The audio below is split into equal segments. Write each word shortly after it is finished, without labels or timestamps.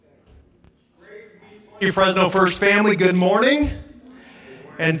Your Fresno First family, good morning.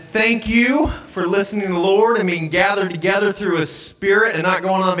 And thank you for listening to the Lord and being gathered together through His Spirit and not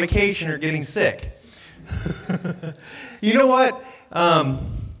going on vacation or getting sick. You know what? I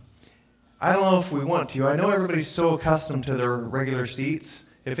don't know if we want to. I know everybody's so accustomed to their regular seats.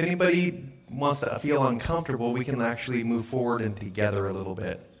 If anybody wants to feel uncomfortable, we can actually move forward and together a little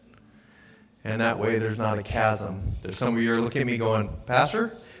bit. And that way there's not a chasm. There's some of you are looking at me going,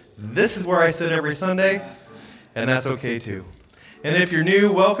 Pastor, this is where I sit every Sunday, and that's okay too. And if you're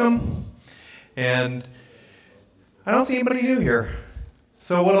new, welcome. And I don't see anybody new here.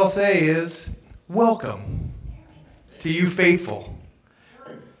 So what I'll say is, welcome to you faithful.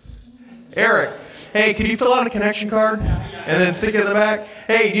 Eric, hey, can you fill out a connection card and then stick it in the back?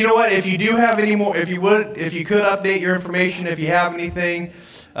 Hey, you know what? If you do have any more, if you could update your information, if you have anything,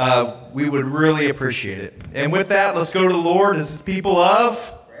 we would really appreciate it. And with that, let's go to the Lord as His people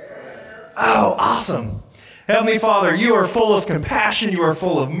of... Oh, awesome. Heavenly Father, you are full of compassion, you are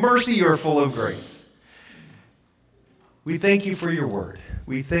full of mercy, you are full of grace. We thank you for your word.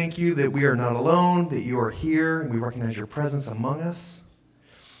 We thank you that we are not alone, that you are here, and we recognize your presence among us.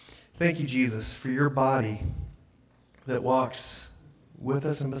 Thank you, Jesus, for your body that walks with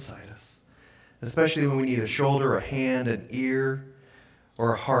us and beside us, especially when we need a shoulder, a hand, an ear,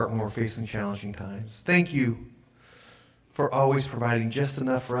 or a heart when we're facing challenging times. Thank you for always providing just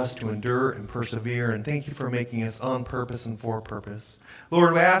enough for us to endure and persevere. And thank you for making us on purpose and for purpose.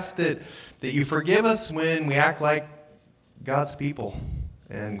 Lord, we ask that you forgive us when we act like God's people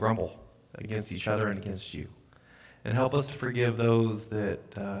and grumble against each other and against you. And help us to forgive those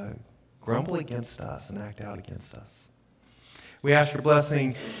that grumble against us and act out against us. We ask your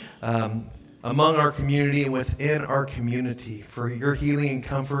blessing among our community and within our community for your healing and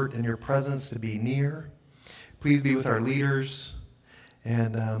comfort and your presence to be near. Please be with our leaders,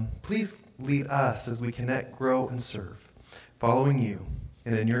 and please lead us as we connect, grow, and serve, following you.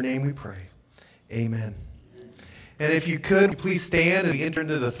 And in your name we pray. Amen. And if you could, please stand as we enter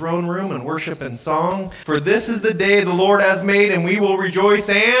into the throne room and worship and song. For this is the day the Lord has made, and we will rejoice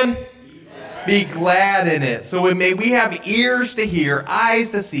and be glad in it. So may we have ears to hear,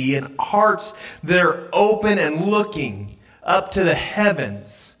 eyes to see, and hearts that are open and looking up to the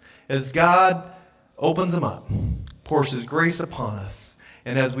heavens as God opens them up, pours His grace upon us,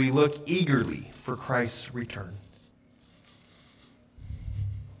 and as we look eagerly for Christ's return.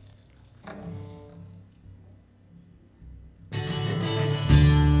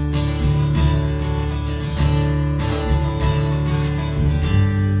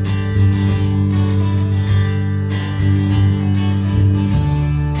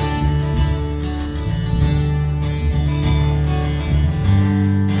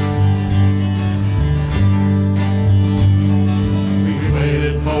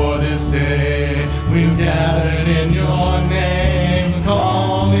 We've gathered in your name,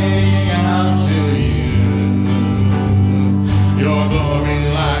 calling out to you. Your glory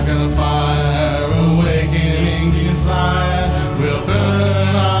like a fire, awakening desire, will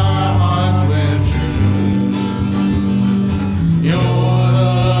burn our hearts with truth. You're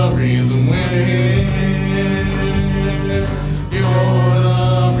the reason we're here. You're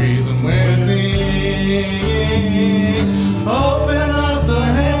the reason we're singing. Open up the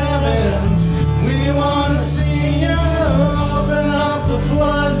heavens. We want to see you. Open up the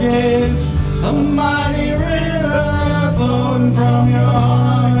floodgates. A mighty river flowing from your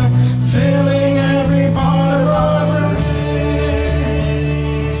heart, filling every part of our brain.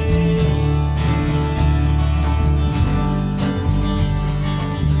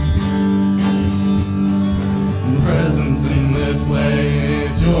 Presence in this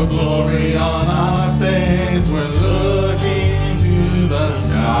place, your glory on our face. We're looking to the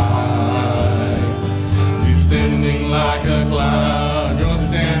sky. Descending like a cloud, you're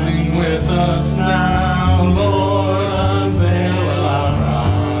standing with us now, Lord, unveil our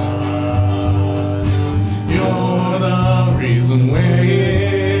eyes. You're the reason we're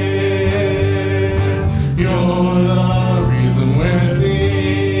here. You're the reason we're singing.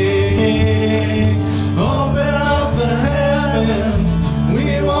 Open up the heavens,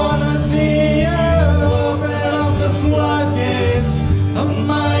 we want to see you. Open up the floodgates, a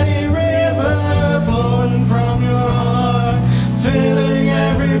mighty river flowing from your heart, filling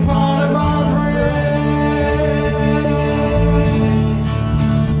every part of our praise.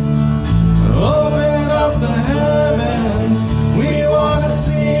 Open up the heavens, we want to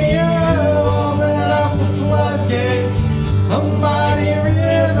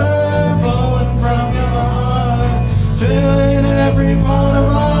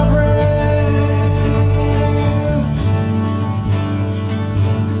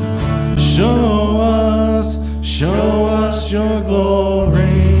us your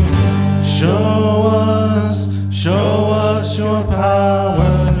glory. Show us your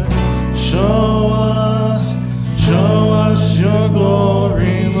power. Show us your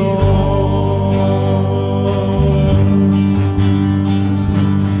glory, Lord.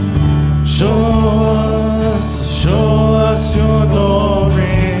 Show us your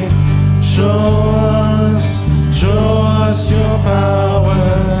glory. Show us your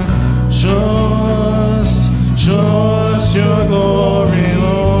power. Show us your glory,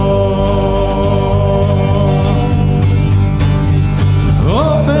 Lord.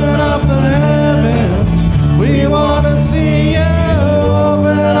 Open up the heavens, we want to see you.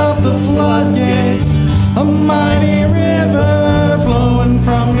 Open up the floodgates, a mighty river flowing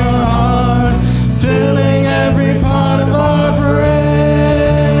from your heart, filling every part of our praise.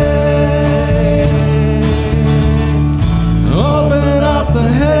 Open up the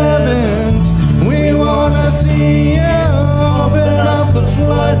heavens, we want to see you. Open up the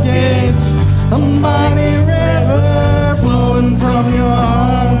floodgates, a mighty river flowing from your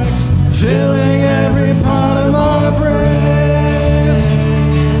heart, filling every part of our praise.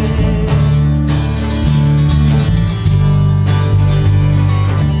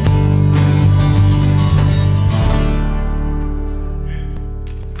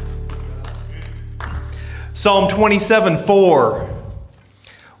 Psalm 27:4.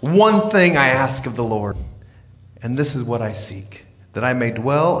 One thing I ask of the Lord, and this is what I seek, that I may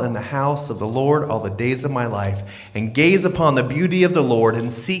dwell in the house of the Lord all the days of my life, and gaze upon the beauty of the Lord,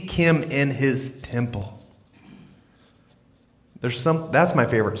 and seek him in his temple. That's my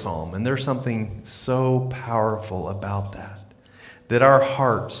favorite psalm, and there's something so powerful about that our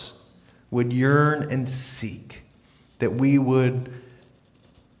hearts would yearn and seek, that we would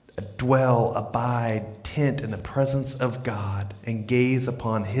dwell, abide, tent in the presence of God and gaze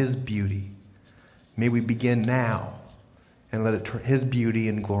upon his beauty. May we begin now and let his beauty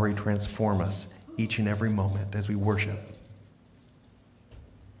and glory transform us each and every moment as we worship.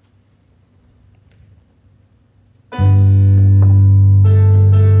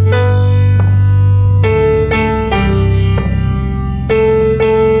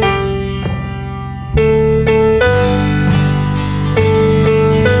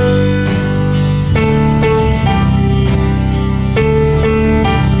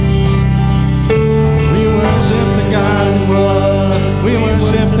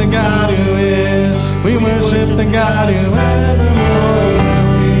 The God who evermore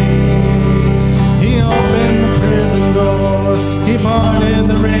will be. He opened the prison doors, he parted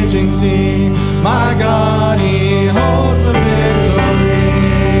the raging sea. My God, he holds the victory.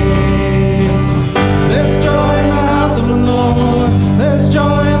 There's joy in the house of the Lord. There's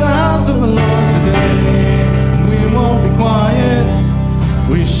joy in the house of the Lord today. And we won't be quiet,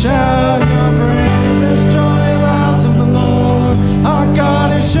 we shout your praise. There's joy in the house of the Lord. Our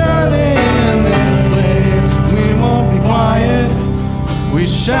God is surely in this place. We won't be quiet, we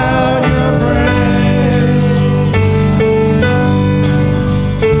shout your praise.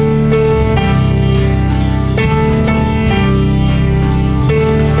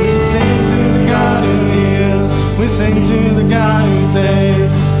 We sing to the God who heals, we sing to the God who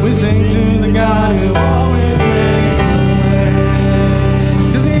saves, we sing to the God who always makes the way.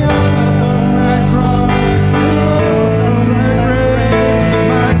 'Cause he hung up on that cross, he rose up from the grave.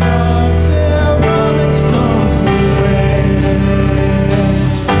 My God, still rolling stones away.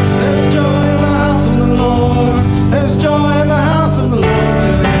 There's joy in the house of the Lord. There's joy in the house of the Lord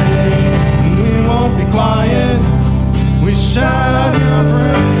today. And we won't be quiet, we shout your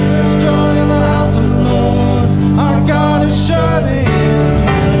praise. There's joy in the house of the Lord. Our God is surely in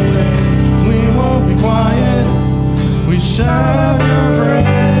this place. We won't be quiet, we shout your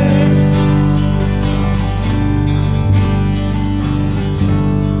praise.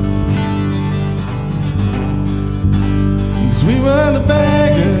 'Cause we were the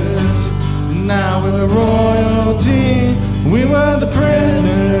beggars, now we're royalty. We were the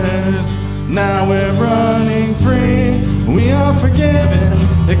prisoners, now we're running free. We are forgiven,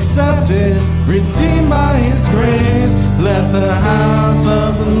 accepted, redeemed by his grace. Let the house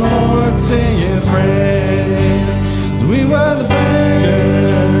of the Lord sing his praise. We were the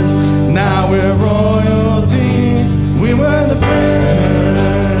beggars, now we're royalty. We were the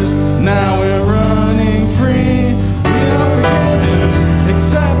prisoners, now we're running free. We are forgiven,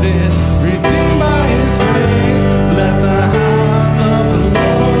 accepted, redeemed by his grace. Let the house of the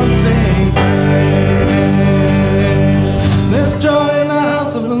Lord sing praise. There's joy in the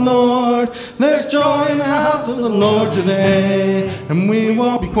house of the Lord. There's joy in the house of the Lord today. And we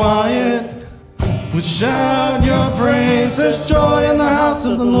won't be quiet, We shout your praise. There's joy in the house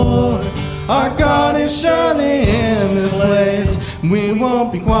of the Lord. Our God is surely in this place. We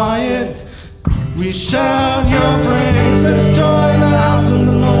won't be quiet. We shout your praise. There's joy in the house of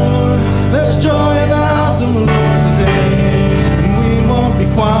the Lord. There's joy in the house of the Lord today. And we won't be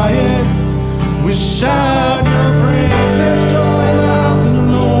quiet. We shout your praise. There's joy in the house of the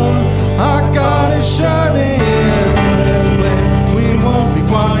Lord. Our God is surely in this place. We won't be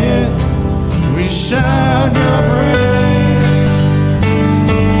quiet. We shout your praise.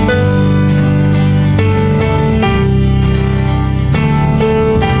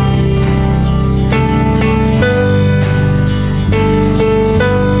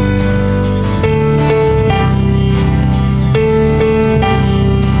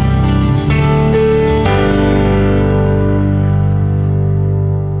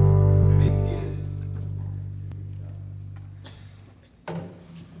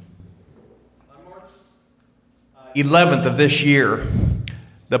 11th of this year,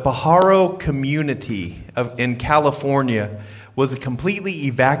 the Pajaro community in California was completely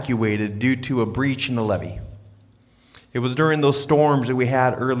evacuated due to a breach in the levee. It was during those storms that we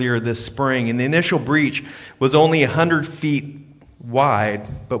had earlier this spring, and the initial breach was only 100 feet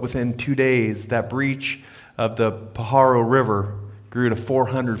wide, but within 2 days, that breach of the Pajaro River grew to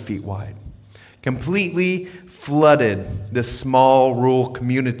 400 feet wide. Completely flooded this small rural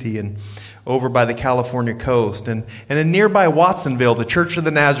community and over by the California coast. And in nearby Watsonville, the Church of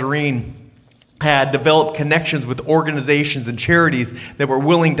the Nazarene had developed connections with organizations and charities that were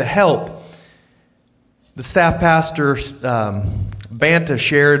willing to help. The staff pastor, Banta,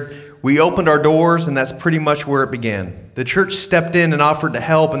 shared, "We opened our doors, and that's pretty much where it began. The church stepped in and offered to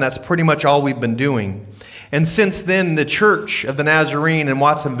help, and that's pretty much all we've been doing. And since then, the Church of the Nazarene in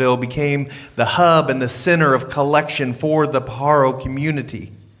Watsonville became the hub and the center of collection for the Pajaro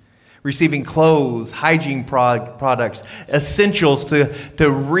community, receiving clothes, hygiene products, essentials to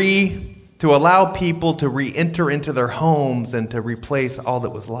allow people to re-enter into their homes and to replace all that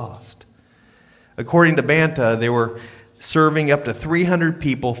was lost." According to Banta, they were serving up to 300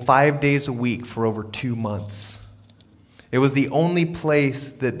 people 5 days a week for over 2 months. It was the only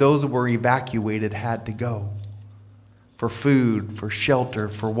place that those who were evacuated had to go for food, for shelter,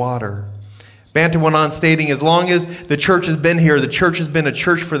 for water. Banta went on stating, "As long as the church has been here, the church has been a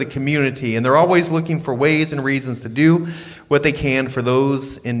church for the community, and they're always looking for ways and reasons to do what they can for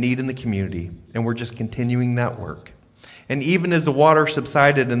those in need in the community, and we're just continuing that work." And even as the water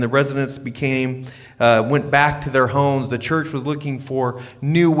subsided and the residents went back to their homes, the church was looking for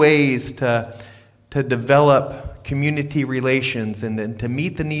new ways to develop community relations and to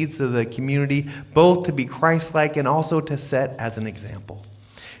meet the needs of the community, both to be Christ-like and also to set as an example.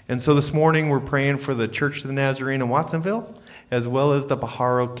 And so this morning we're praying for the Church of the Nazarene in Watsonville, as well as the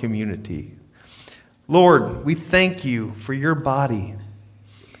Pajaro community. Lord, we thank you for your body,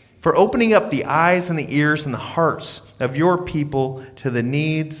 for opening up the eyes and the ears and the hearts of your people to the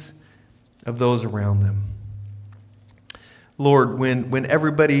needs of those around them. Lord, when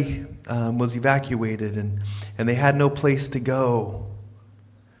everybody was evacuated and they had no place to go,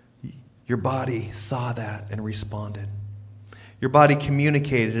 your body saw that and responded. Your body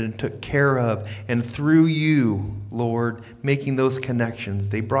communicated and took care of, and through you, Lord, making those connections,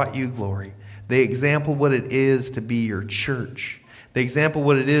 they brought you glory. They example what it is to be your church. They example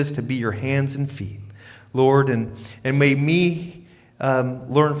what it is to be your hands and feet, Lord, and may me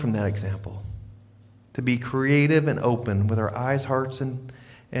learn from that example, to be creative and open with our eyes, hearts, and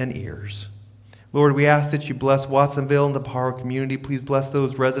ears. Lord, we ask that you bless Watsonville and the Pajaro community. Please bless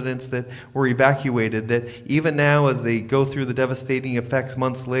those residents that were evacuated, that even now as they go through the devastating effects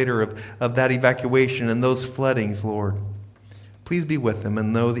months later of that evacuation and those floodings, Lord, please be with them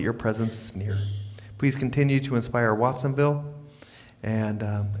and know that your presence is near. Please continue to inspire Watsonville and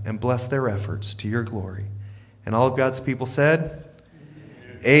bless their efforts to your glory. And all of God's people said,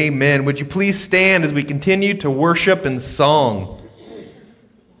 Amen. Would you please stand as we continue to worship in song?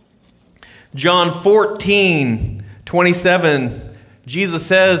 John 14:27, Jesus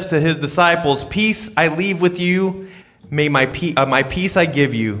says to his disciples, "Peace I leave with you, my peace I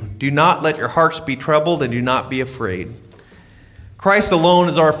give you. Do not let your hearts be troubled and do not be afraid." Christ alone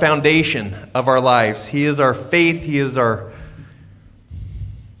is our foundation of our lives. He is our faith. He is our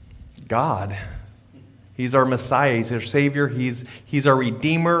God. He's our Messiah. He's our Savior. He's our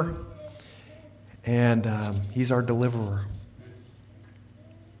Redeemer. And he's our deliverer.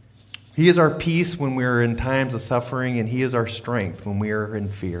 He is our peace when we are in times of suffering, and he is our strength when we are in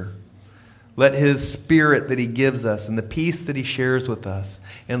fear. Let his spirit that he gives us and the peace that he shares with us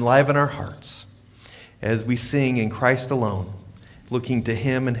enliven our hearts as we sing in Christ alone, looking to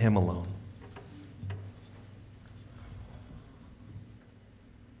him and him alone.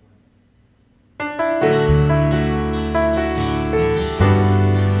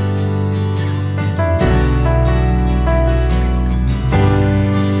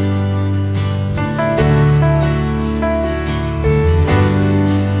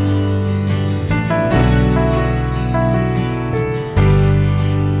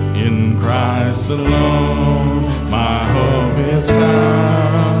 alone my hope is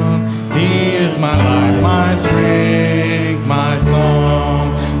found. He is my light, my strength, my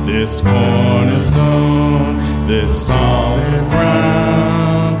song. This cornerstone, this solid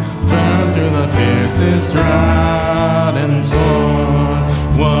ground, firm through the fiercest drought and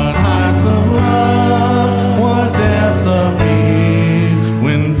storm. What heights of love, what depths of peace,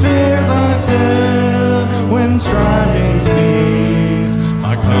 when fears are still, when striving cease.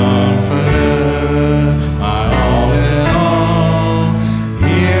 My comforter, my all in all,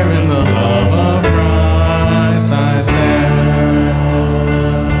 here in the love of Christ I stand.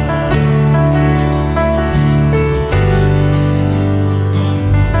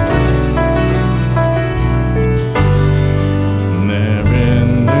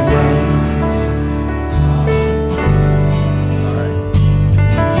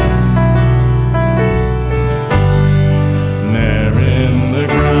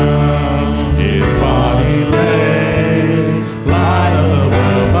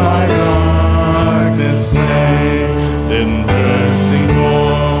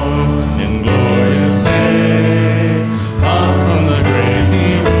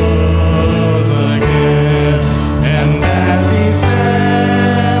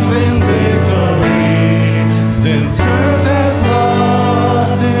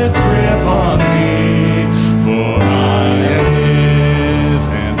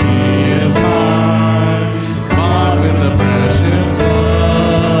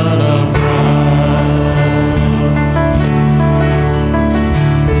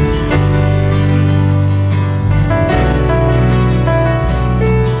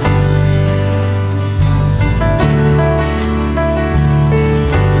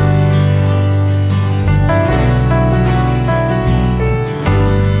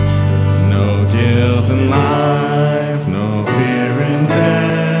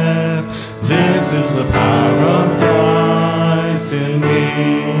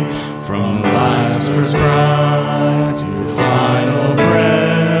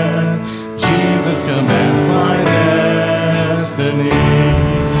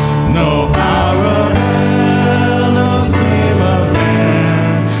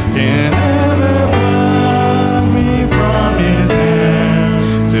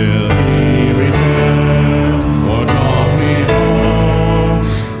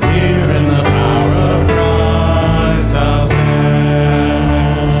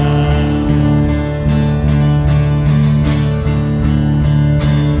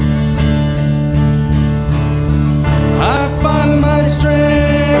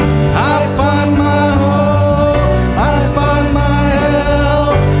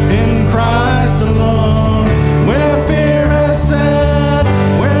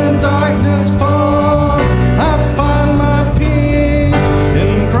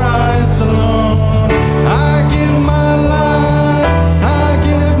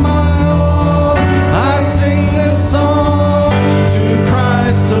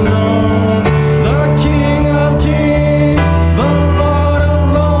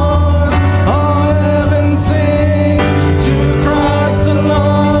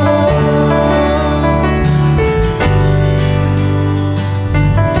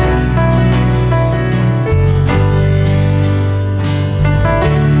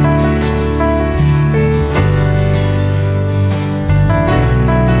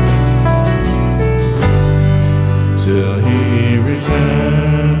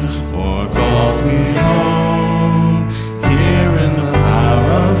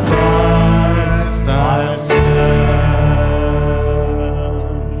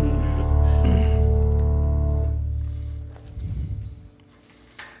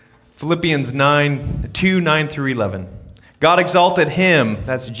 Philippians 9 through 11. God exalted him,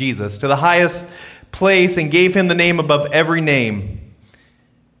 that's Jesus, to the highest place and gave him the name above every name,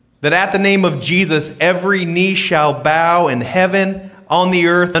 that at the name of Jesus every knee shall bow in heaven, on the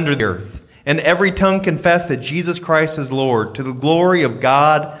earth, under the earth, and every tongue confess that Jesus Christ is Lord, to the glory of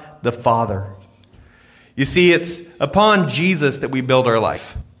God the Father. You see, it's upon Jesus that we build our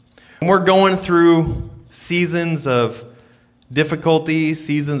life. When we're going through seasons of difficulty,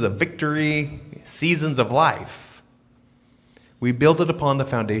 seasons of victory, seasons of life, we build it upon the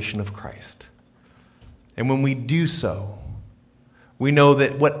foundation of Christ. And when we do so, we know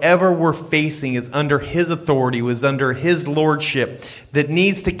that whatever we're facing is under his authority, is under his lordship, that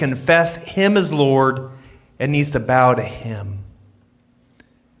needs to confess him as Lord and needs to bow to him.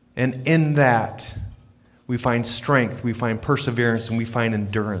 And in that, we find strength, we find perseverance, and we find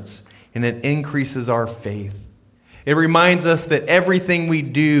endurance. And it increases our faith. It reminds us that everything we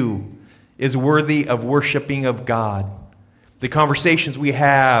do is worthy of worshiping of God. The conversations we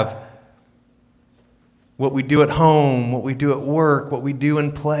have what we do at home, what we do at work, what we do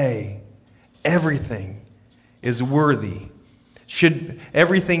in play, everything is worthy.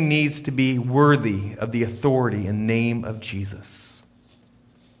 Everything needs to be worthy of the authority and name of Jesus.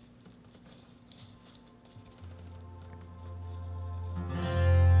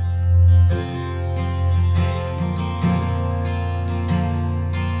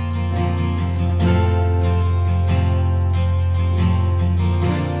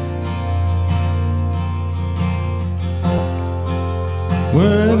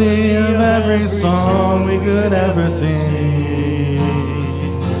 Worthy of every song we could ever sing,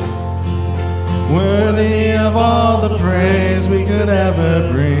 worthy of all the praise we could ever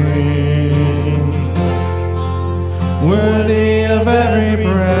bring, worthy of every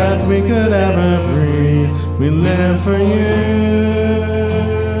breath we could ever breathe. We live for you.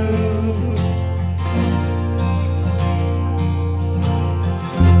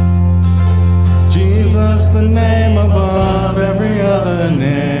 Jesus, the name above every other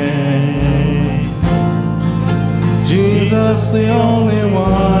name. Jesus, the only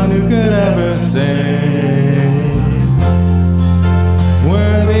one who could ever save.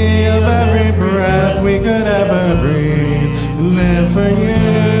 Worthy of every breath we could ever breathe. We live for you.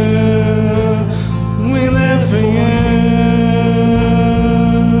 We live for you.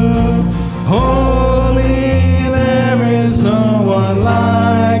 Holy, there is no one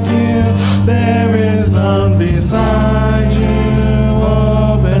like you. There is none beside you.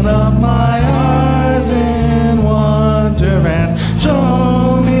 Open up my eyes in wonder and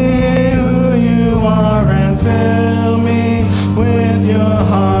show me who you are, and fill me with your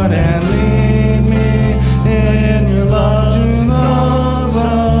heart and lead me in your love to those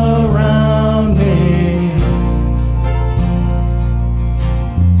around me.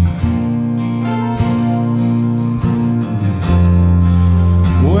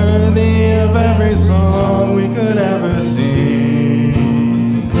 Worthy of every song we could ever sing,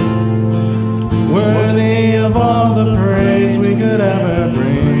 worthy of all the praise we could ever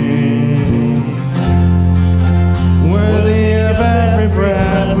bring, worthy of every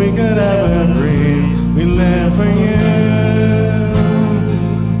breath we could ever breathe. We live for you.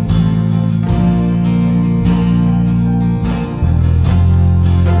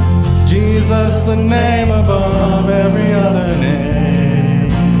 Jesus, the name above every other name.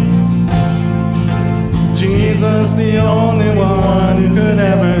 Jesus, the only one who could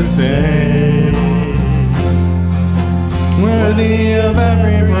ever save. Worthy of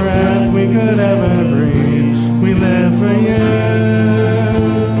every breath we could ever breathe. We live for you.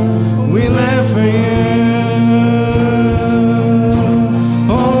 We live for you.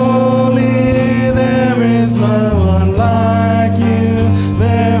 Holy, there is no one like you.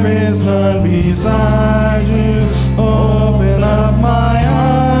 There is none beside you. Open up my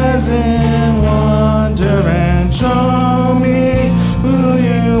eyes in wonder and show me who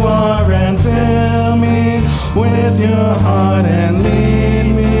you are, and fill me with your heart and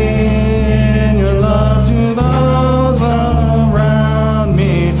lead me in your love to those around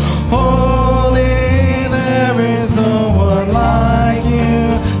me. Holy, there is no one like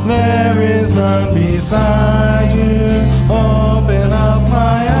you. There is none beside you. Open up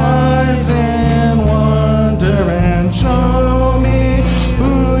my eyes in wonder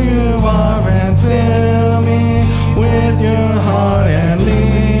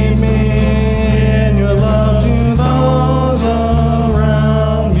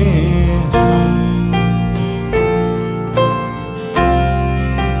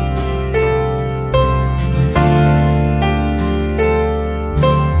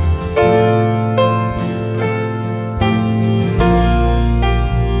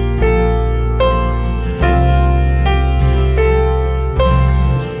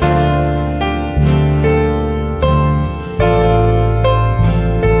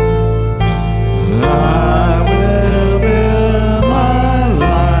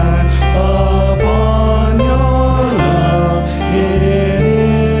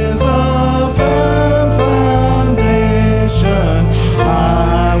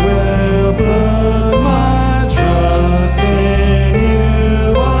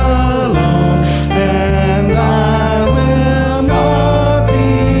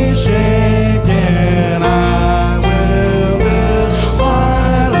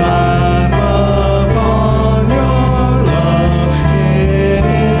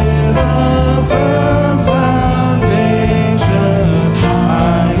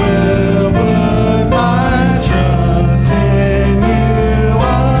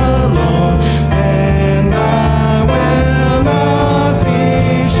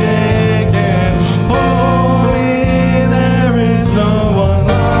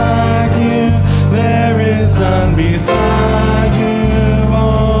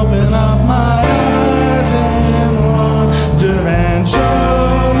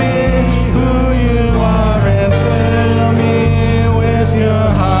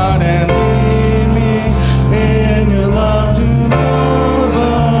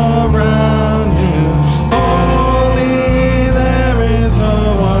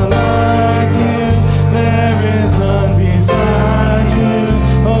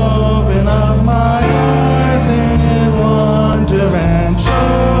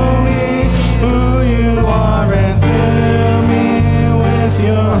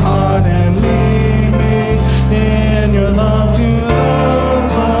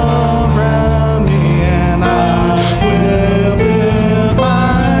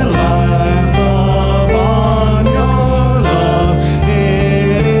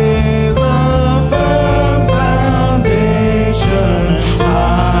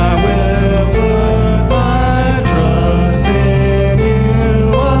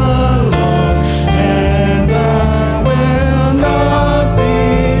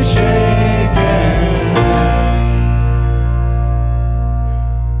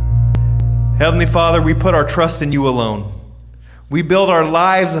Heavenly Father, we put our trust in you alone. We build our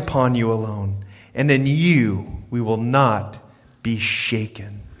lives upon you alone. And in you, we will not be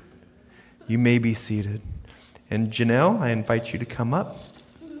shaken. You may be seated. And Janelle, I invite you to come up.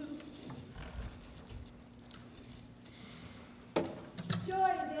 Joy is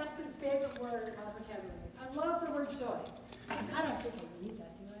the absolute favorite word in our vocabulary. I love the word joy. I don't think I need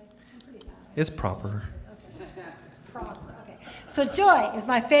that, do I? I'm pretty bad. It's proper. Okay. It's proper. Okay. So joy is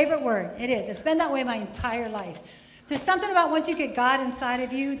my favorite word. It is. It's been that way my entire life. There's something about once you get God inside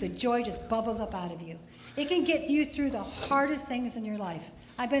of you, the joy just bubbles up out of you. It can get you through the hardest things in your life.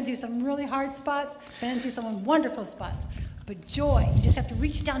 I've been through some really hard spots, been through some wonderful spots. But joy, you just have to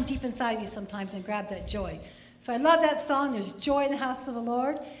reach down deep inside of you sometimes and grab that joy. So I love that song, There's Joy in the House of the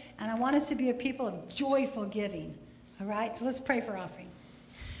Lord. And I want us to be a people of joyful giving. All right? So let's pray for offering.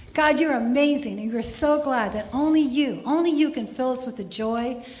 God, you're amazing. And we're so glad that only you can fill us with the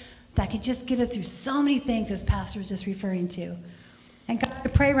joy that could just get us through so many things, as Pastor was just referring to. And God, I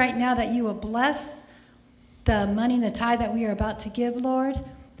pray right now that you will bless the money and the tithe that we are about to give, Lord,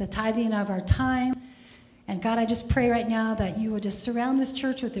 the tithing of our time. And God, I just pray right now that you will just surround this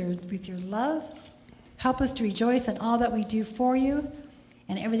church with your love. Help us to rejoice in all that we do for you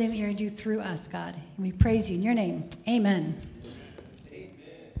and everything that you're going to do through us, God. And we praise you in your name. Amen.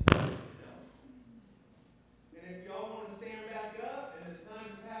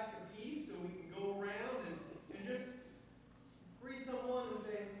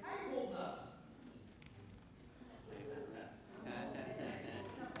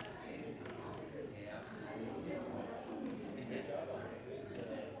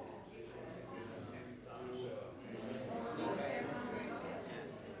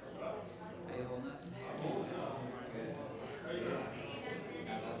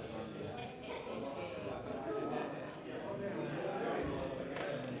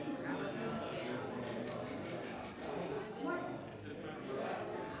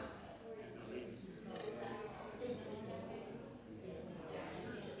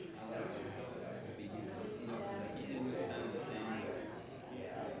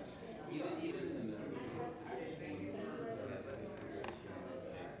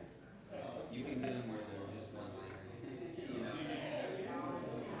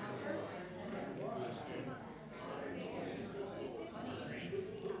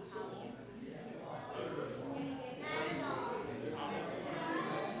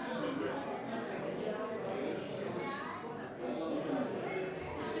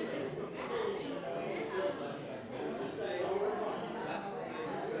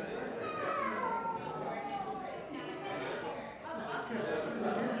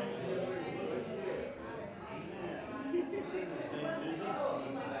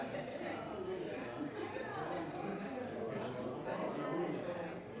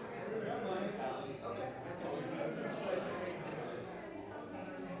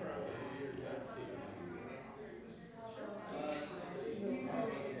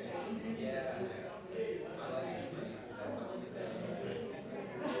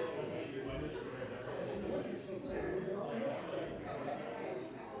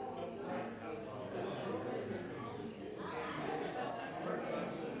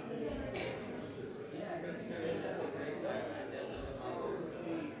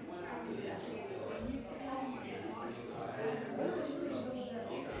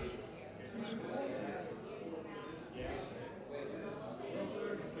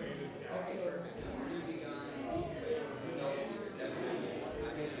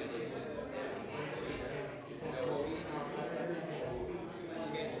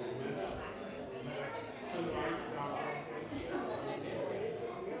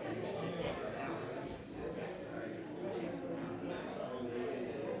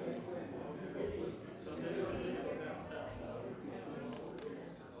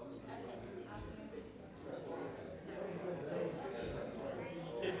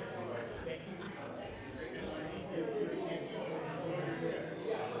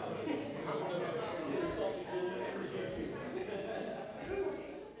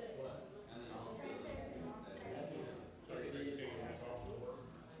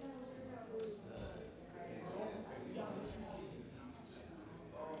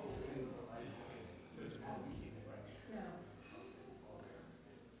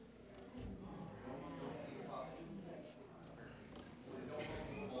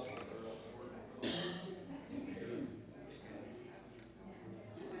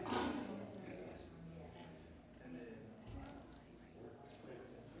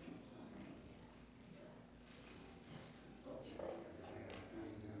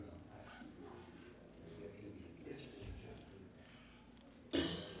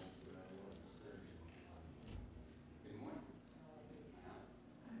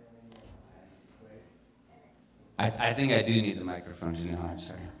 I think I do need the microphone, I'm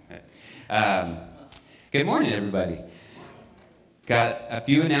sorry. Good morning, everybody. Got a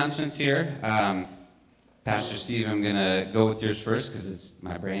few announcements here. Pastor Steve, I'm going to go with yours first because it's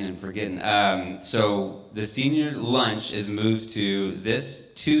my brain and forgetting. So the senior lunch is moved to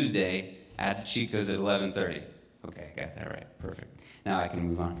this Tuesday at the Chico's at 11:30. Okay, got that right. Perfect. Now I can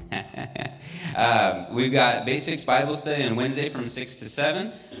move on. We've got Basics Bible Study on Wednesday from 6 to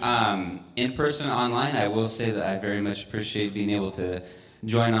 7. In person, online, I will say that I very much appreciate being able to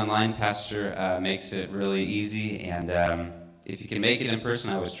join online. Pastor makes it really easy, and if you can make it in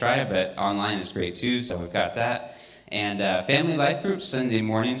person, I always try it, but online is great too, so we've got that. And Family Life Group, Sunday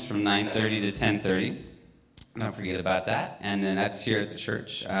mornings from 9:30 to 10:30. Don't forget about that. And then that's here at the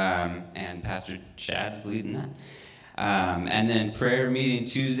church, and Pastor Chad's leading that. And then prayer meeting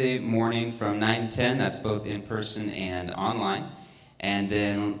Tuesday morning from 9 to 10. That's both in person and online. And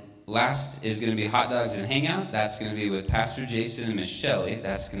then last is going to be Hot Dogs and Hangout. That's going to be with Pastor Jason and Miss Shelley.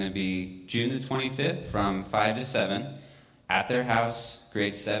 That's going to be June the 25th from 5 to 7 at their house,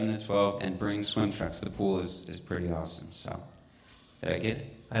 grades 7 to 12, and bring swim trunks. The pool is pretty awesome. So, did I get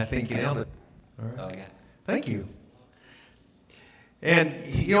it? I think you nailed it. All right. That's all I got. Thank you. And,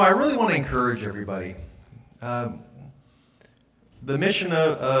 I really want to encourage everybody. The mission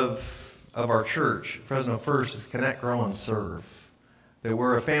of our church, Fresno First, is connect, grow, and serve. That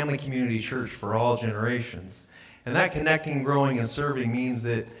we're a family community church for all generations. And that connecting, growing, and serving means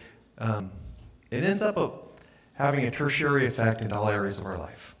that it ends up having a tertiary effect in all areas of our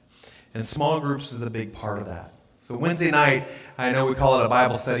life. And small groups is a big part of that. So Wednesday night, I know we call it a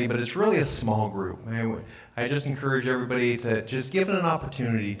Bible study, but it's really a small group. I just encourage everybody to just give it an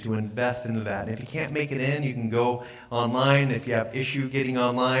opportunity to invest into that. And if you can't make it in, you can go online. If you have issue getting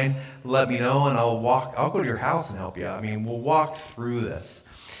online, let me know, and I'll go to your house and help you. We'll walk through this.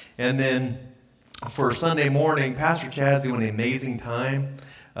 And then for Sunday morning, Pastor Chad's doing an amazing time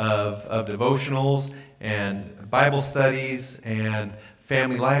of devotionals and Bible studies and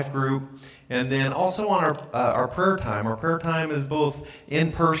family life group. And then also on our prayer time. Our prayer time is both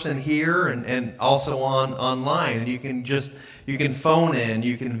in person here and also online. And you can phone in,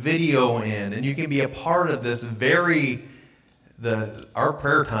 you can video in, and you can be a part of this our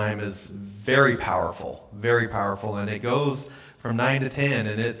prayer time is very powerful, and it goes from 9 to 10.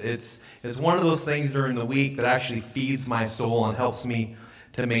 And it's one of those things during the week that actually feeds my soul and helps me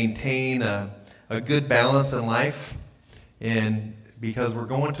to maintain a good balance in life. Because we're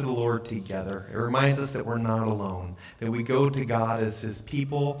going to the Lord together. It reminds us that we're not alone, that we go to God as His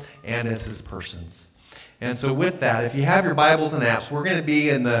people and as His persons. And so with that, if you have your Bibles and apps, we're going to be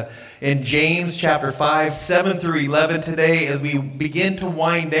in James chapter 5, 7 through 11 today as we begin to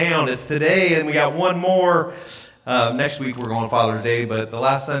wind down. It's today, and we got one more. Next week we're going Father's Day, but the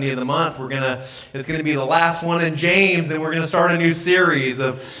last Sunday of the month it's going to be the last one in James, and we're going to start a new series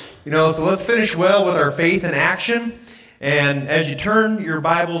of, so let's finish well with our faith in action. And as you turn your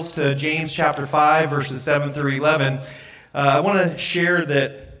Bibles to James chapter 5, verses 7 through 11, I want to share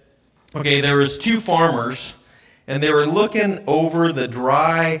that, there was two farmers, and they were looking over the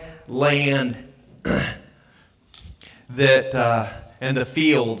dry land and the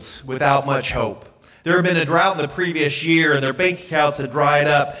fields without much hope. There had been a drought in the previous year, and their bank accounts had dried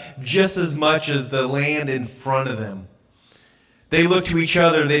up just as much as the land in front of them. They looked to each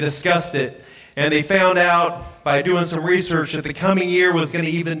other, they discussed it, and they found out by doing some research that the coming year was going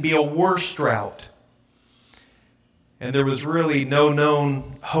to even be a worse drought. And there was really no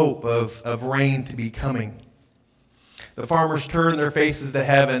known hope of rain to be coming. The farmers turned their faces to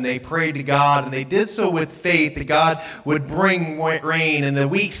heaven. They prayed to God, and they did so with faith that God would bring rain. And the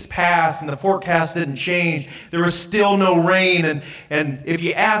weeks passed, and the forecast didn't change. There was still no rain. And if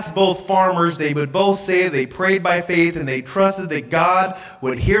you ask both farmers, they would both say they prayed by faith, and they trusted that God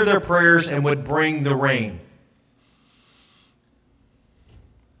would hear their prayers and would bring the rain.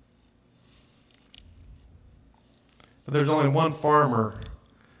 But there's only one farmer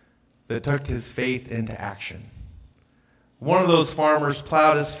that took his faith into action. One of those farmers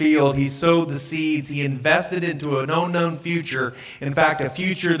plowed his field. He sowed the seeds. He invested into an unknown future. In fact, a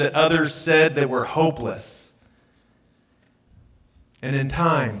future that others said that were hopeless. And in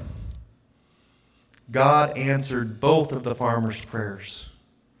time, God answered both of the farmers' prayers.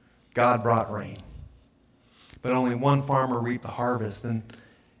 God brought rain. But only one farmer reaped the harvest. And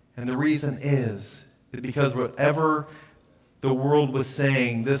the reason is that because whatever the world was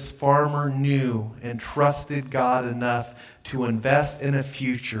saying, this farmer knew and trusted God enough to invest in a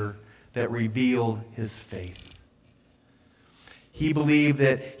future that revealed his faith. He believed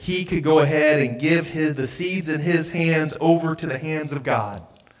that he could go ahead and give the seeds in his hands over to the hands of God.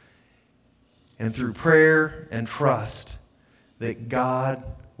 and through prayer and trust that God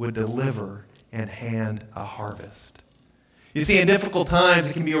would deliver and hand a harvest. You see, in difficult times,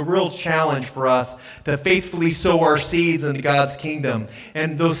 it can be a real challenge for us to faithfully sow our seeds into God's kingdom.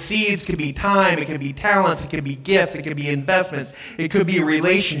 And those seeds can be time, it can be talents, it can be gifts, it can be investments, it could be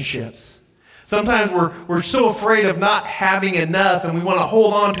relationships. Sometimes we're so afraid of not having enough, and we want to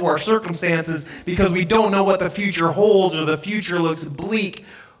hold on to our circumstances because we don't know what the future holds, or the future looks bleak,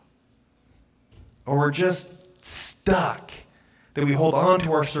 or we're just stuck. That we hold on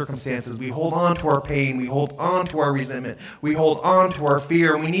to our circumstances, we hold on to our pain, we hold on to our resentment, we hold on to our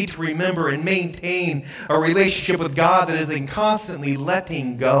fear, and we need to remember and maintain a relationship with God that is in constantly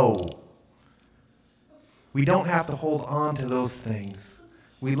letting go. We don't have to hold on to those things.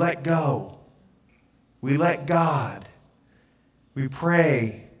 We let go. We let God. We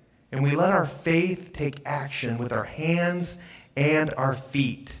pray, and we let our faith take action with our hands and our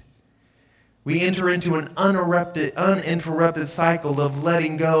feet. We enter into an uninterrupted cycle of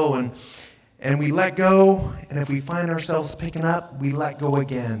letting go, and we let go, and if we find ourselves picking up, we let go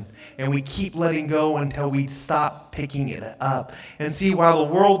again. And we keep letting go until we stop picking it up. And see, while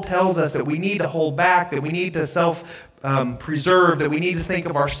the world tells us that we need to hold back, that we need to self-preserve, that we need to think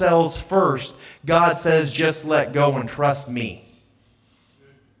of ourselves first, God says, just let go and trust me.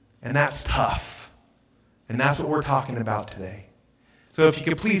 And that's tough. And that's what we're talking about today. So if you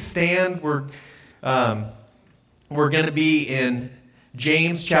could please stand, we're going to be in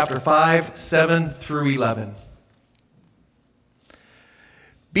James chapter 5, 7 through 11.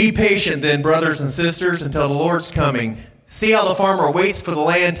 Be patient then, brothers and sisters, until the Lord's coming. See how the farmer waits for the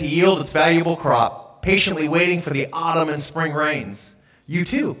land to yield its valuable crop, patiently waiting for the autumn and spring rains. You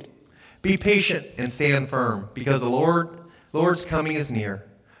too, be patient and stand firm, because the Lord's coming is near.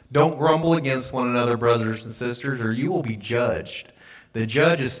 Don't grumble against one another, brothers and sisters, or you will be judged. The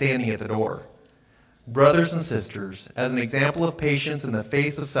judge is standing at the door. Brothers and sisters, as an example of patience in the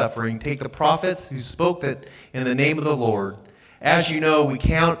face of suffering, take the prophets who spoke that in the name of the Lord. As you know, we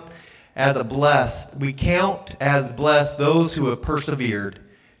count as blessed those who have persevered.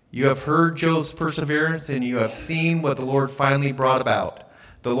 You have heard Job's perseverance, and you have seen what the Lord finally brought about.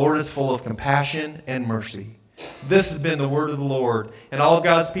 The Lord is full of compassion and mercy. This has been the word of the Lord. And all of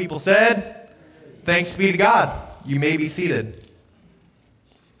God's people said, thanks be to God. You may be seated.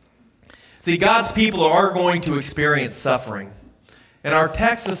 See, God's people are going to experience suffering. And our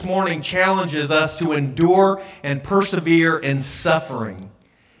text this morning challenges us to endure and persevere in suffering.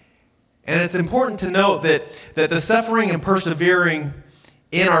 And it's important to note that the suffering and persevering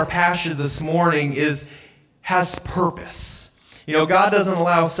in our passage this morning has purpose. You know, God doesn't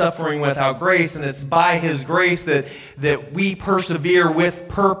allow suffering without grace, and it's by His grace that we persevere with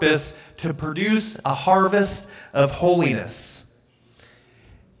purpose to produce a harvest of holiness.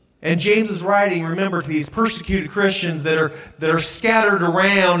 And James is writing, remember, to these persecuted Christians that are scattered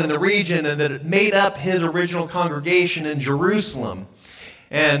around in the region and that made up his original congregation in Jerusalem.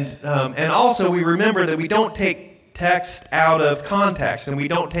 And also we remember that we don't take text out of context, and we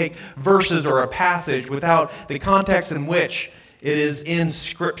don't take verses or a passage without the context in which it is in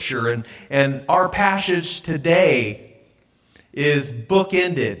Scripture. And our passage today is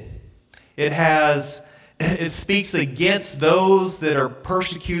bookended. It speaks against those that are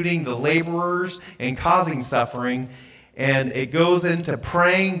persecuting the laborers and causing suffering, and it goes into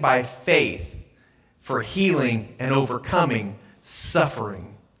praying by faith for healing and overcoming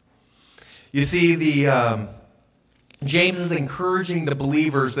suffering. You see, James is encouraging the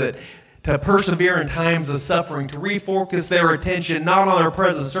believers to persevere in times of suffering, to refocus their attention not on their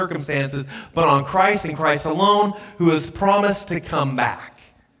present circumstances, but on Christ and Christ alone, who has promised to come back.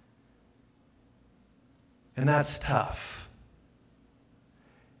 And that's tough.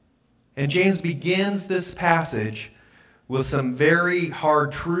 And James begins this passage with some very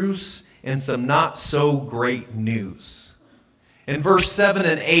hard truths and some not so great news. In verse 7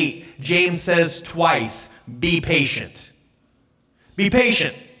 and 8, James says twice, be patient. Be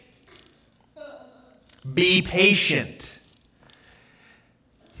patient. Be patient.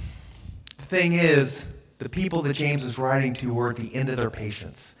 The thing is, the people that James is writing to are at the end of their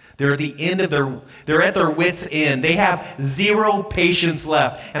patience. They're at their wits' end. They have zero patience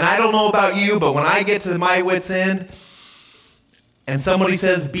left. And I don't know about you, but when I get to my wits' end and somebody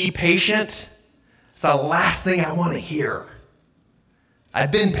says, be patient, it's the last thing I want to hear.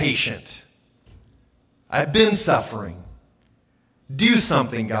 I've been patient. I've been suffering. Do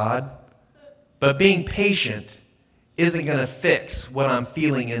something, God. But being patient isn't going to fix what I'm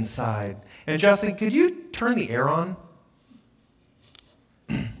feeling inside. And Justin, could you turn the air on?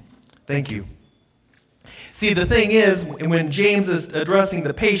 Thank you. See, the thing is, when James is addressing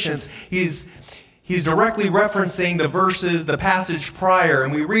the patience, he's he's directly referencing the passage prior.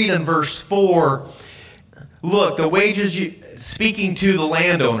 And we read in verse 4, look, speaking to the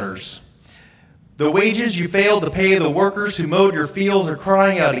landowners, the wages you failed to pay the workers who mowed your fields are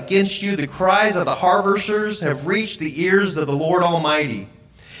crying out against you. The cries of the harvesters have reached the ears of the Lord Almighty.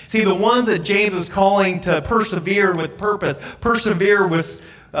 See, the ones that James is calling to persevere with purpose, persevere with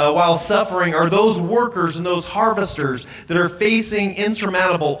while suffering, are those workers and those harvesters that are facing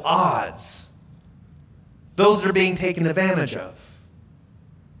insurmountable odds. Those that are being taken advantage of.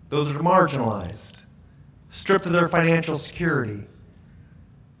 Those that are marginalized, stripped of their financial security,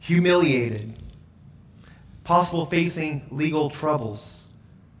 humiliated, possible facing legal troubles,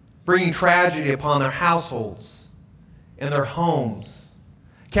 bringing tragedy upon their households and their homes,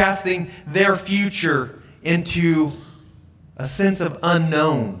 casting their future into a sense of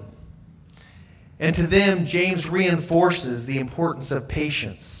unknown. And to them, James reinforces the importance of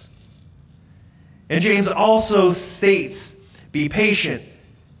patience. And James also states, be patient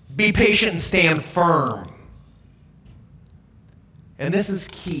and stand firm. And this is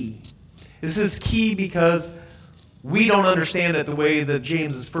key. This is key because we don't understand it the way that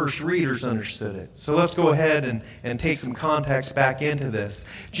James's first readers understood it. So let's go ahead and take some context back into this.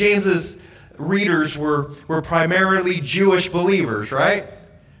 James's readers were primarily Jewish believers, right?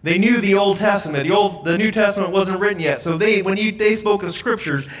 They knew the Old Testament. The New Testament wasn't written yet. So they spoke of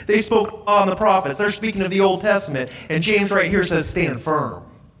scriptures, they spoke on the prophets. They're speaking of the Old Testament. And James right here says, stand firm.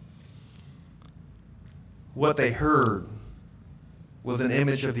 What they heard was an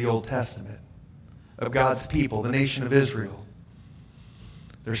image of the Old Testament, of God's people, the nation of Israel.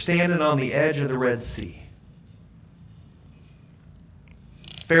 They're standing on the edge of the Red Sea.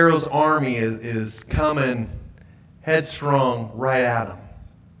 Pharaoh's army is coming headstrong right at them.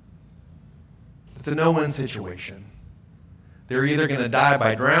 It's a no-win situation. They're either going to die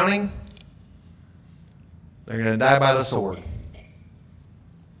by drowning, they're going to die by the sword.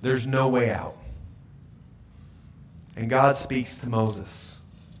 There's no way out. And God speaks to Moses.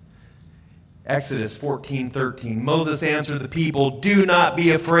 Exodus 14:13. Moses answered the people, do not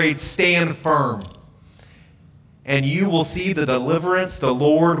be afraid, stand firm, and you will see the deliverance the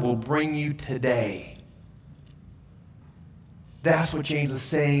Lord will bring you today. That's what James is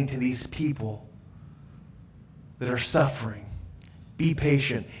saying to these people that are suffering. Be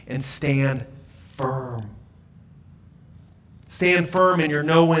patient and stand firm. Stand firm in your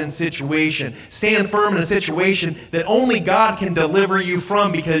no-win situation. Stand firm in a situation that only God can deliver you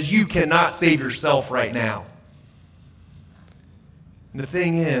from because you cannot save yourself right now. And the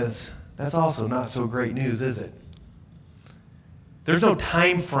thing is, that's also not so great news, is it? There's no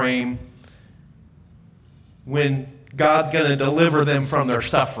time frame when God's going to deliver them from their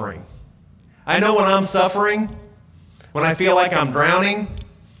suffering. I know when I'm suffering, when I feel like I'm drowning,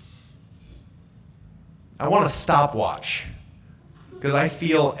 I want a stopwatch. Because I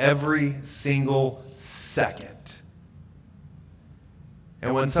feel every single second.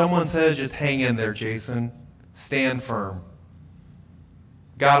 And when someone says, just hang in there, Jason, stand firm,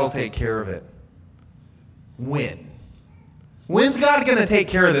 God will take care of it. When? When's God going to take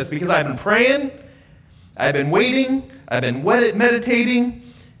care of this? Because I've been praying, I've been waiting, I've been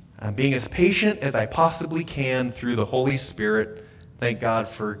meditating, I'm being as patient as I possibly can through the Holy Spirit. Thank God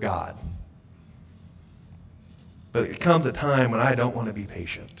for God. But it comes a time when I don't want to be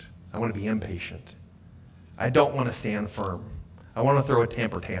patient. I want to be impatient. I don't want to stand firm. I want to throw a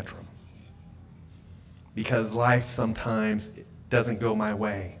temper tantrum. Because life sometimes doesn't go my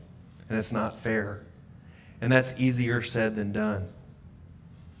way. And it's not fair. And that's easier said than done.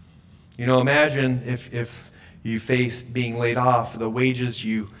 You know, imagine if you faced being laid off, the wages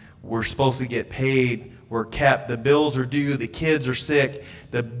you were supposed to get paid were kept, the bills are due, the kids are sick,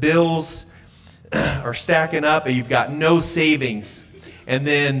 the bills are stacking up and you've got no savings. And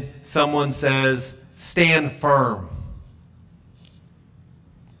then someone says, stand firm.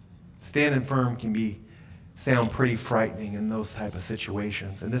 Standing firm can sound pretty frightening in those type of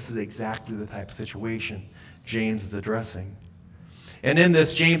situations. And this is exactly the type of situation James is addressing. And in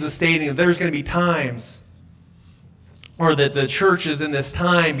this, James is stating that there's going to be times, or that the church is in this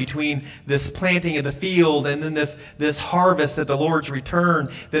time between this planting of the field and then this harvest at the Lord's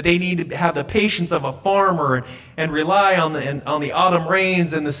return, that they need to have the patience of a farmer and rely on the autumn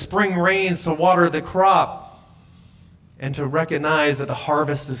rains and the spring rains to water the crop and to recognize that the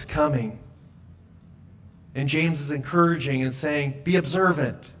harvest is coming. And James is encouraging and saying, be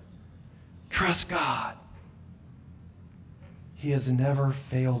observant. Trust God. He has never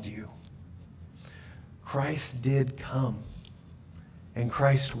failed you. Christ did come, and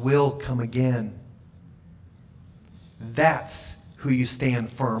Christ will come again. That's who you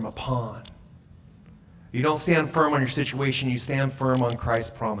stand firm upon. You don't stand firm on your situation. You stand firm on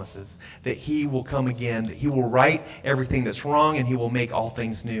Christ's promises that he will come again, that he will right everything that's wrong, and he will make all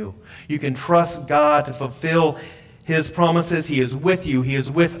things new. You can trust God to fulfill his promises. He is with you. He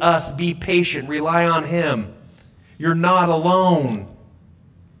is with us. Be patient. Rely on him. You're not alone.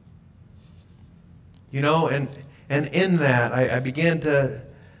 You know, and in that, I began to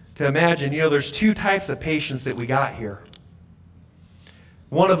imagine, there's two types of patience that we got here.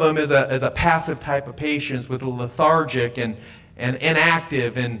 One of them is a passive type of patience with a lethargic and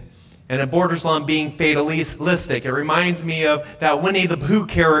inactive and it borders on being fatalistic. It reminds me of that Winnie the Pooh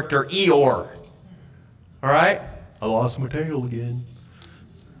character, Eeyore. All right? I lost my tail again.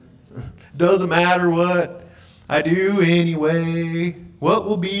 Doesn't matter what I do anyway. What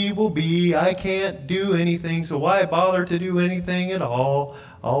will be, will be. I can't do anything, so why bother to do anything at all?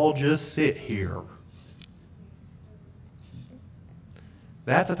 I'll just sit here.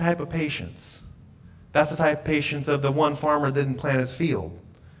 That's a type of patience. That's the type of patience of the one farmer that didn't plant his field.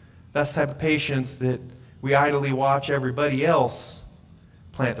 That's the type of patience that we idly watch everybody else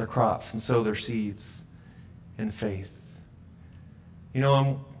plant their crops and sow their seeds in faith.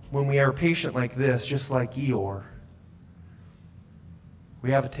 And when we are patient like this, just like Eeyore, we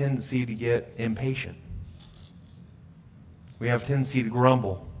have a tendency to get impatient. We have a tendency to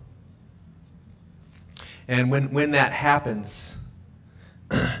grumble. And when that happens,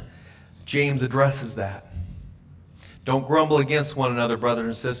 James addresses that. Don't grumble against one another, brothers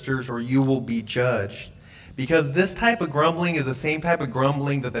and sisters, or you will be judged. Because this type of grumbling is the same type of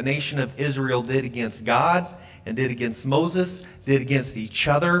grumbling that the nation of Israel did against God and did against Moses, did against each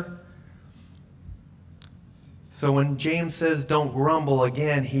other. So when James says don't grumble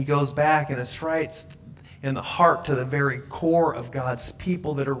again, he goes back and it strikes in the heart to the very core of God's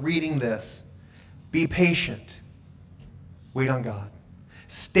people that are reading this. Be patient. Wait on God.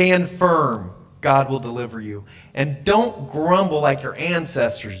 Stand firm. God will deliver you. And don't grumble like your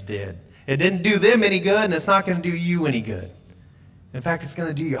ancestors did. It didn't do them any good, and it's not going to do you any good. In fact, it's going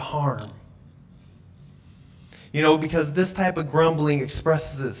to do you harm. Because this type of grumbling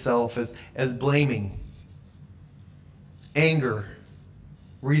expresses itself as blaming, anger,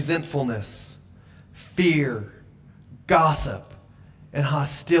 resentfulness, fear, gossip, and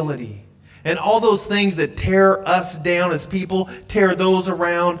hostility. And all those things that tear us down as people, tear those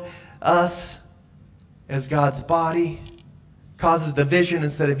around us as God's body, causes division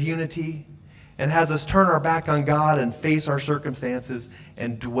instead of unity, and has us turn our back on God and face our circumstances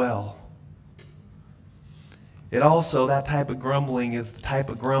and dwell. It also, that type of grumbling is the type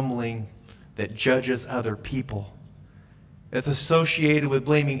of grumbling that judges other people. It's associated with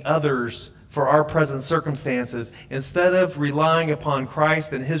blaming others for our present circumstances instead of relying upon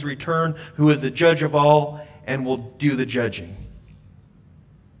Christ and his return, who is the judge of all and will do the judging.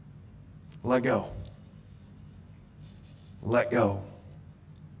 Let go. Let go.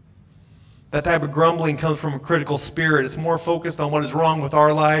 That type of grumbling comes from a critical spirit. It's more focused on what is wrong with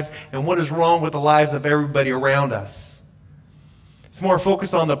our lives and what is wrong with the lives of everybody around us. It's more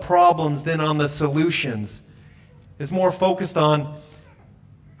focused on the problems than on the solutions. It's more focused on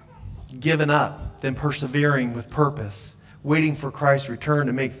giving up than persevering with purpose, waiting for Christ's return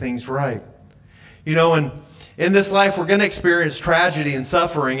to make things right. And in this life, we're going to experience tragedy and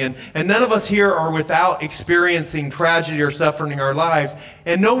suffering, and none of us here are without experiencing tragedy or suffering in our lives.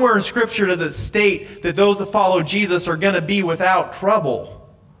 And nowhere in Scripture does it state that those that follow Jesus are going to be without trouble,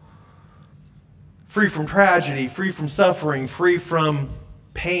 free from tragedy, free from suffering, free from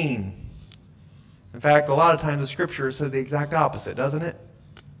pain. In fact, a lot of times the Scripture says the exact opposite, doesn't it?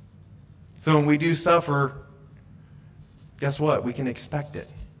 So when we do suffer, guess what? We can expect it.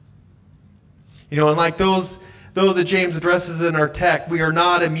 And like those that James addresses in our text, we are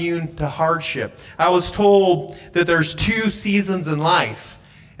not immune to hardship. I was told that there's 2 seasons in life.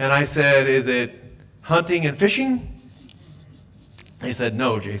 And I said, is it hunting and fishing? He said,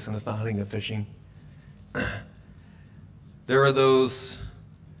 no, Jason, it's not hunting and fishing. There are those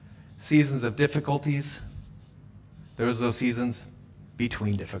seasons of difficulties. There's those seasons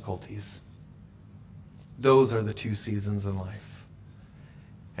between difficulties. Those are the 2 seasons in life.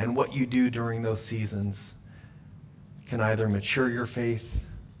 And what you do during those seasons can either mature your faith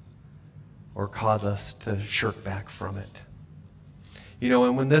or cause us to shirk back from it.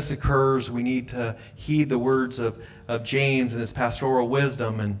 And when this occurs, we need to heed the words of James and his pastoral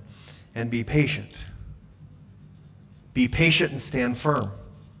wisdom and be patient. Be patient and stand firm.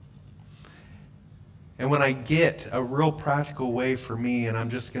 And when I get a real practical way for me, and I'm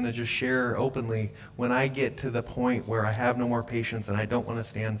just going to share openly, when I get to the point where I have no more patience and I don't want to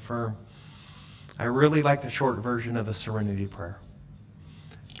stand firm, I really like the short version of the serenity prayer.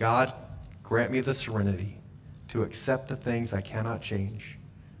 God, Grant me the serenity to accept the things I cannot change,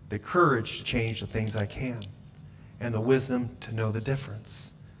 the courage to change the things I can, and the wisdom to know the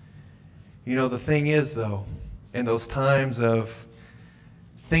difference. You know, the thing is, though, in those times of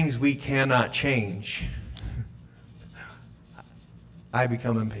things we cannot change, I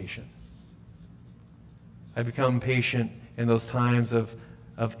become impatient. I become impatient in those times of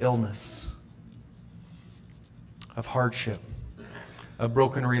illness, of hardship, of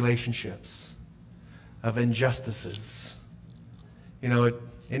broken relationships, of injustices. You know,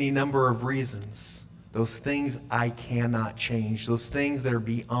 any number of reasons. Those things I cannot change. Those things that are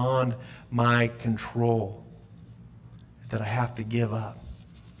beyond my control that I have to give up.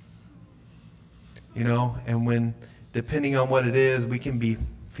 You know, and when, depending on what it is, we can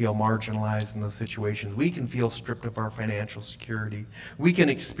feel marginalized in those situations. We can feel stripped of our financial security. We can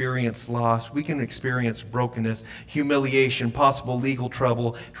experience loss. We can experience brokenness, humiliation, possible legal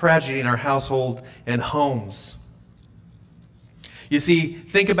trouble, tragedy in our household and homes. You see,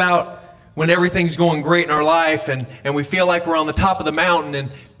 think about when everything's going great in our life and we feel like we're on the top of the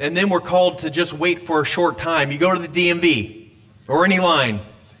mountain and then we're called to just wait for a short time. You go to the DMV or any line.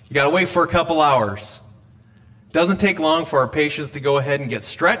 You got to wait for a couple hours. Doesn't take long for our patience to go ahead and get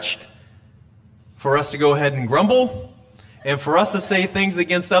stretched, for us to go ahead and grumble, and for us to say things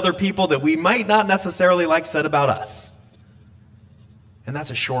against other people that we might not necessarily like said about us. And that's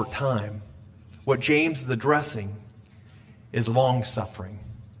a short time. What James is addressing is long-suffering.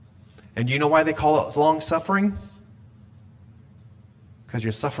 And do you know why they call it long-suffering? Because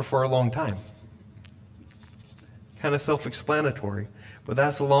you suffer for a long time. Kind of self-explanatory, but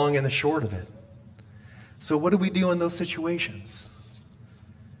that's the long and the short of it. So what do we do in those situations?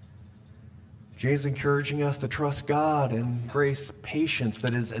 James is encouraging us to trust God and embrace patience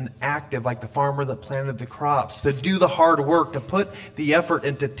that is an active, like the farmer that planted the crops, to do the hard work, to put the effort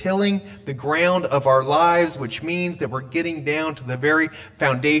into tilling the ground of our lives, which means that we're getting down to the very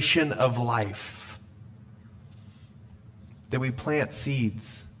foundation of life. That we plant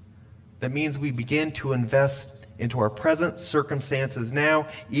seeds. That means we begin to invest into our present circumstances now,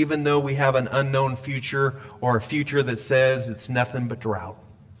 even though we have an unknown future or a future that says it's nothing but drought.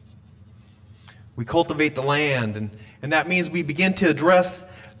 We cultivate the land, and that means we begin to address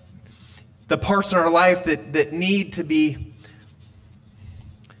the parts in our life that need to be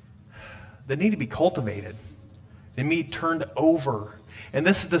cultivated. They need to be turned over. And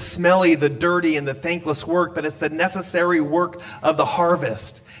this is the smelly, the dirty, and the thankless work, but it's the necessary work of the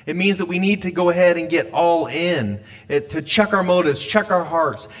harvest. It means that we need to go ahead and get all in, to check our motives, check our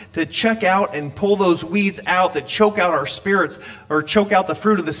hearts, to check out and pull those weeds out that choke out our spirits or choke out the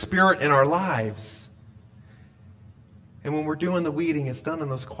fruit of the Spirit in our lives. And when we're doing the weeding, it's done in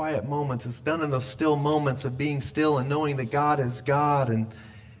those quiet moments. It's done in those still moments of being still and knowing that God is God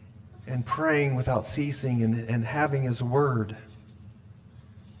and praying without ceasing and having His Word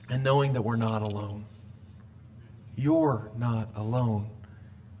and knowing that we're not alone. You're not alone.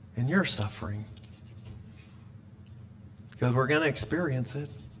 And you're suffering. Because we're going to experience it.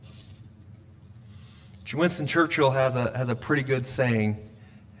 Winston Churchill has a pretty good saying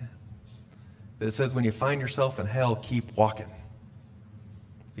that says, when you find yourself in hell, keep walking.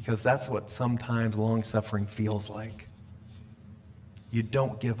 Because that's what sometimes long-suffering feels like. You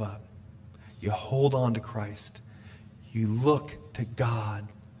don't give up. You hold on to Christ. You look to God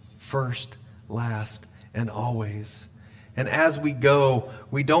first, last, and always. And as we go,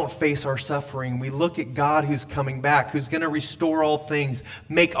 we don't face our suffering. We look at God who's coming back, who's going to restore all things,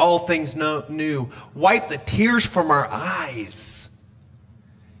 make all things new, wipe the tears from our eyes,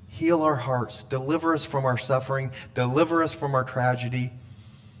 heal our hearts, deliver us from our suffering, deliver us from our tragedy,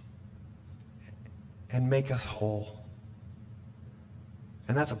 and make us whole.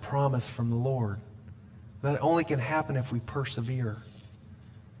 And that's a promise from the Lord. That only can happen if we persevere.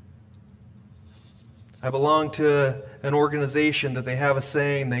 I belong to an organization that they have a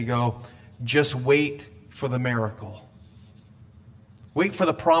saying. They go, just wait for the miracle. Wait for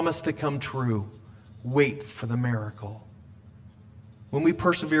the promise to come true. Wait for the miracle. When we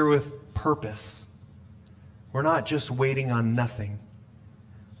persevere with purpose, we're not just waiting on nothing.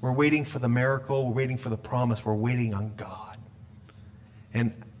 We're waiting for the miracle. We're waiting for the promise. We're waiting on God.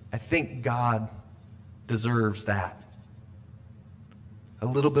 And I think God deserves that. A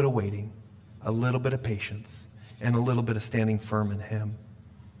little bit of waiting, a little bit of patience, and a little bit of standing firm in Him.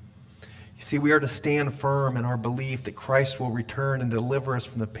 You see, we are to stand firm in our belief that Christ will return and deliver us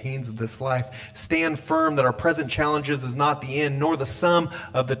from the pains of this life. Stand firm that our present challenges is not the end, nor the sum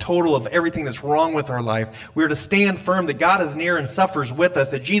of the total of everything that's wrong with our life. We are to stand firm that God is near and suffers with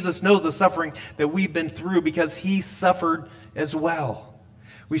us, that Jesus knows the suffering that we've been through because He suffered as well.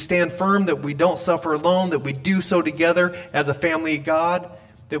 We stand firm that we don't suffer alone, that we do so together as a family of God,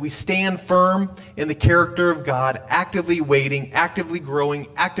 that we stand firm in the character of God, actively waiting, actively growing,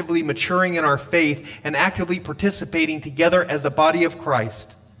 actively maturing in our faith, and actively participating together as the body of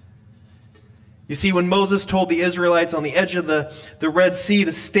Christ. You see, when Moses told the Israelites on the edge of the Red Sea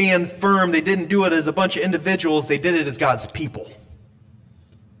to stand firm, they didn't do it as a bunch of individuals, they did it as God's people.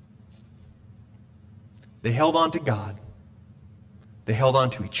 They held on to God. They held on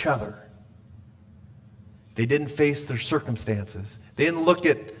to each other. They didn't face their circumstances. They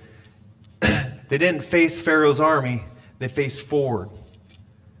didn't face Pharaoh's army. They faced forward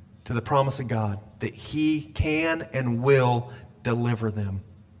to the promise of God that He can and will deliver them.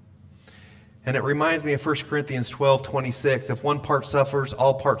 And it reminds me of 1 Corinthians 12:26. If one part suffers,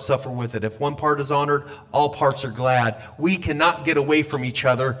 all parts suffer with it. If one part is honored, all parts are glad. We cannot get away from each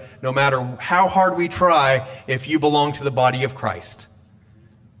other, no matter how hard we try, if you belong to the body of Christ.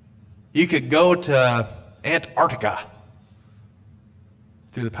 You could go to Antarctica.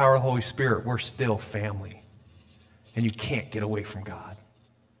 Through the power of the Holy Spirit, we're still family. And you can't get away from God.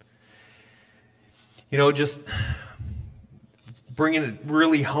 You know, just bringing it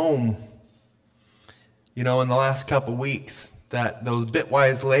really home, you know, in the last couple weeks, that those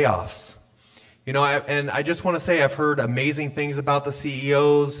Bitwise layoffs. You know, I just want to say I've heard amazing things about the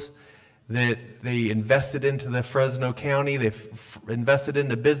CEOs, that they invested into the Fresno County, they've invested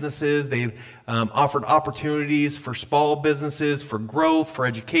into businesses, they've offered opportunities for small businesses, for growth, for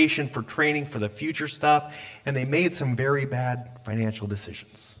education, for training, for the future stuff, and they made some very bad financial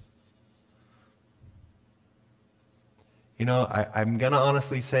decisions. You know, I'm going to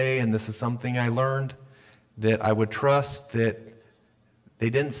honestly say, and this is something I learned, that I would trust that they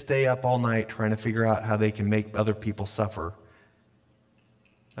didn't stay up all night trying to figure out how they can make other people suffer.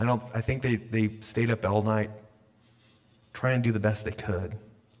 I think they stayed up all night trying to do the best they could.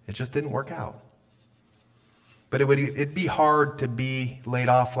 It just didn't work out. But it'd be hard to be laid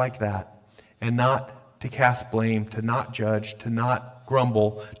off like that and not to cast blame, to not judge, to not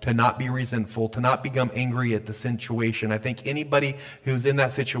grumble, to not be resentful, to not become angry at the situation. I think anybody who's in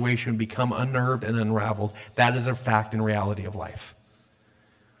that situation become unnerved and unraveled. That is a fact and reality of life.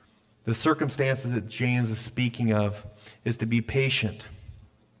 The circumstances that James is speaking of is to be patient.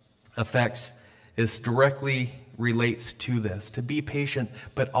 Directly relates to this, to be patient,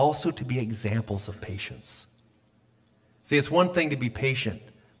 but also to be examples of patience. See, it's one thing to be patient,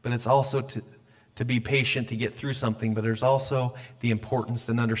 but it's also to be patient to get through something, but there's also the importance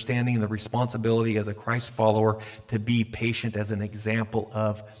and understanding and the responsibility as a Christ follower to be patient as an example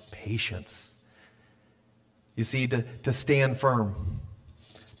of patience. You see, to stand firm,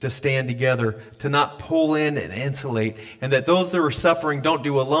 to stand together, to not pull in and insulate, and that those that are suffering don't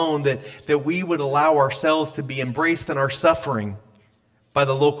do alone, that we would allow ourselves to be embraced in our suffering by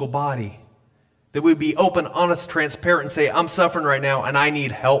the local body. That we'd be open, honest, transparent, and say, I'm suffering right now and I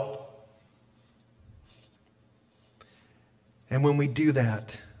need help. And when we do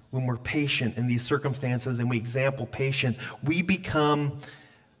that, when we're patient in these circumstances and we example patient, we become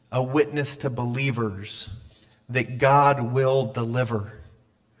a witness to believers that God will deliver.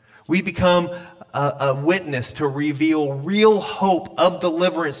 We become a witness to reveal real hope of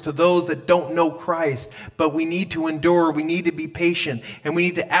deliverance to those that don't know Christ. But we need to endure, we need to be patient, and we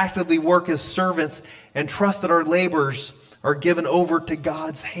need to actively work as servants and trust that our labors are given over to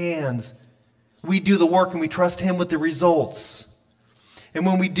God's hands. We do the work and we trust Him with the results. And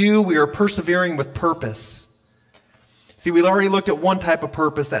when we do, we are persevering with purpose. See, we've already looked at one type of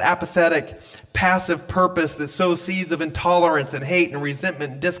purpose, that apathetic, passive purpose that sows seeds of intolerance and hate and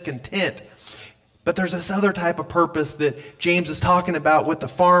resentment and discontent. But there's this other type of purpose that James is talking about with the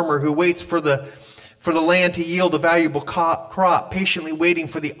farmer who waits for the land to yield a valuable crop, patiently waiting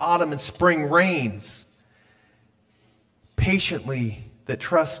for the autumn and spring rains. Patiently, that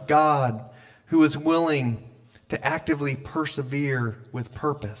trusts God, who is willing to actively persevere with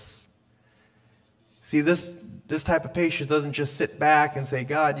purpose. See, this type of patience doesn't just sit back and say,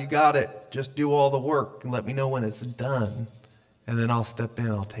 God, you got it. Just do all the work and let me know when it's done. And then I'll step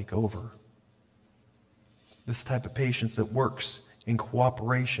in, I'll take over. This type of patience that works in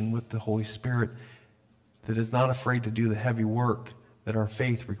cooperation with the Holy Spirit, that is not afraid to do the heavy work that our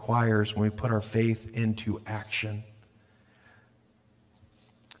faith requires when we put our faith into action.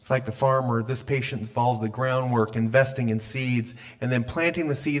 It's like the farmer. This patience involves the groundwork, investing in seeds, and then planting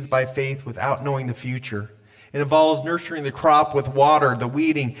the seeds by faith without knowing the future. It involves nurturing the crop with water, the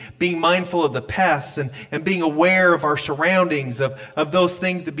weeding, being mindful of the pests, and being aware of our surroundings, of those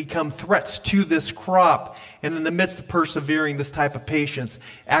things that become threats to this crop. And in the midst of persevering, this type of patience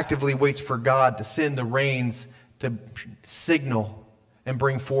actively waits for God to send the rains to signal and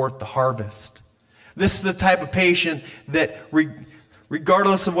bring forth the harvest. This is the type of patient that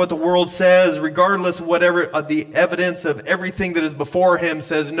regardless of what the world says, regardless of whatever of the evidence of everything that is before him,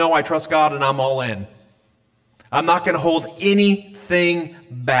 says, no, I trust God and I'm all in. I'm not going to hold anything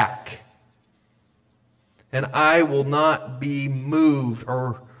back. And I will not be moved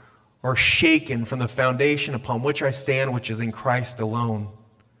or shaken from the foundation upon which I stand, which is in Christ alone.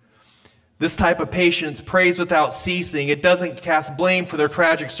 This type of patience prays without ceasing. It doesn't cast blame for their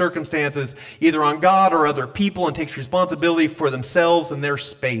tragic circumstances, either on God or other people, and takes responsibility for themselves and their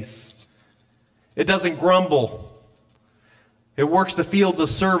space. It doesn't grumble. It works the fields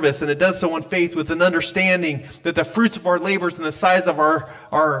of service, and it does so in faith with an understanding that the fruits of our labors and the size of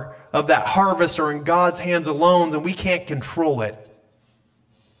of that harvest are in God's hands alone, and we can't control it.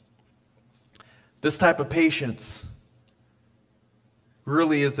 This type of patience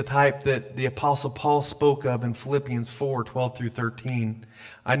really is the type that the Apostle Paul spoke of in Philippians 4:12 through 13.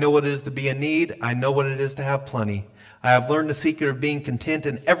 I know what it is to be in need. I know what it is to have plenty. I have learned the secret of being content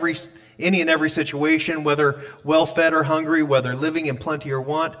in any and every situation, whether well-fed or hungry, whether living in plenty or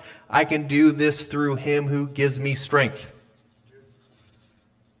want. I can do this through him who gives me strength.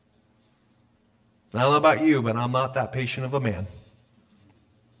 I don't know about you, but I'm not that patient of a man.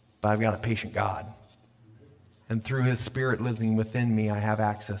 But I've got a patient God. And through his Spirit living within me, I have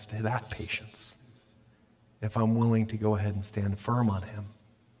access to that patience, if I'm willing to go ahead and stand firm on him.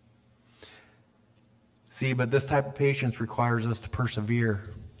 See, but this type of patience requires us to persevere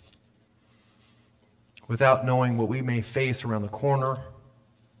without knowing what we may face around the corner,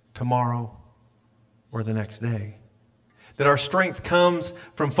 tomorrow, or the next day. That our strength comes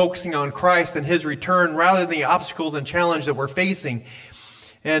from focusing on Christ and his return rather than the obstacles and challenge that we're facing.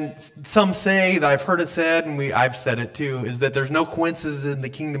 And some say, that I've heard it said, and I've said it too, is that there's no coincidence in the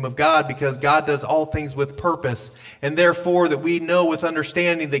kingdom of God because God does all things with purpose. And therefore that we know with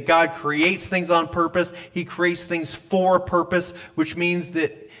understanding that God creates things on purpose. He creates things for purpose, which means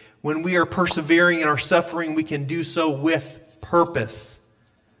that when we are persevering in our suffering, we can do so with purpose.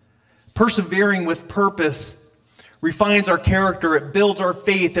 Persevering with purpose refines our character, it builds our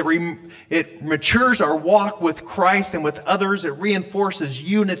faith, it matures our walk with Christ and with others, it reinforces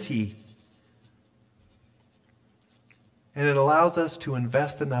unity. And it allows us to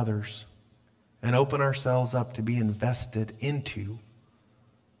invest in others and open ourselves up to be invested into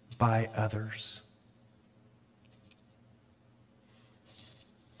by others.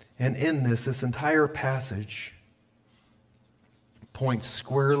 And in this entire passage points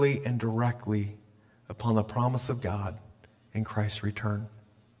squarely and directly upon the promise of God in Christ's return.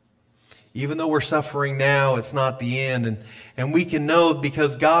 Even though we're suffering now, it's not the end. And we can know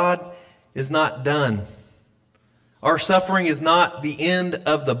because God is not done. Our suffering is not the end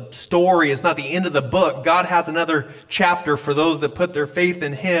of the story. It's not the end of the book. God has another chapter for those that put their faith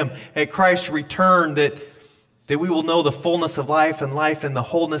in him at Christ's return, that we will know the fullness of life and life in the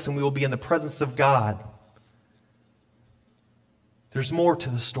wholeness, and we will be in the presence of God. There's more to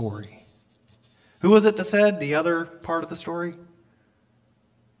the story. Who was it that said the other part of the story?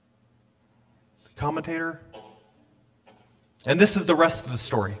 The commentator? And this is the rest of the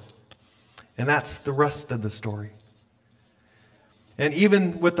story. And that's the rest of the story. And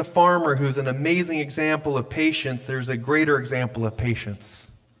even with the farmer, who's an amazing example of patience, there's a greater example of patience.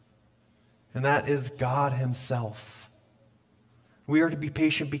 And that is God himself. We are to be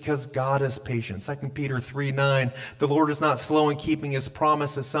patient because God is patient. 2 Peter 3:9, the Lord is not slow in keeping his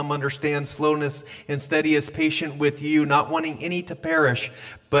promise, as some understand slowness. Instead, he is patient with you, not wanting any to perish,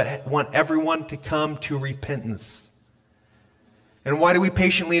 but want everyone to come to repentance. And why do we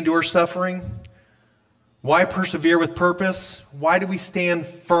patiently endure suffering? Why persevere with purpose? Why do we stand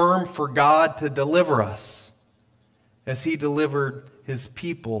firm for God to deliver us as he delivered his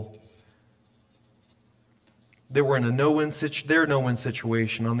people? They were in their no-win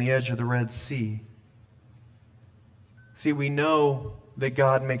situation on the edge of the Red Sea. See, we know that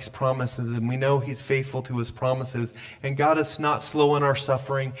God makes promises, and we know he's faithful to his promises. And God is not slow in our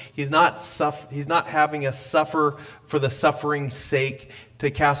suffering. He's not having us suffer for the suffering's sake,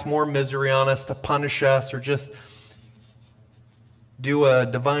 to cast more misery on us, to punish us, or just do a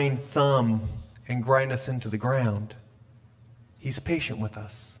divine thumb and grind us into the ground. He's patient with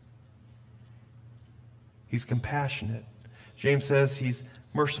us. He's compassionate. James says he's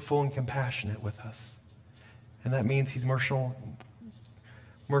merciful and compassionate with us. And that means he's merciful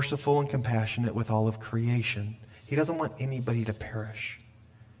and compassionate with all of creation. He doesn't want anybody to perish.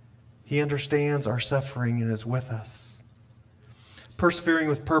 He understands our suffering and is with us. Persevering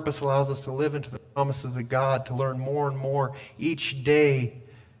with purpose allows us to live into the promises of God, to learn more and more each day,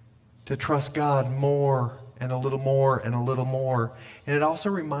 to trust God more and a little more and a little more. And it also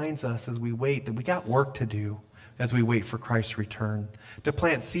reminds us as we wait that we got work to do as we wait for Christ's return, to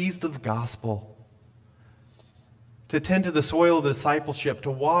plant seeds of the gospel, to tend to the soil of discipleship,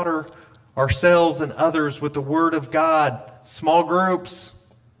 to water ourselves and others with the Word of God, small groups,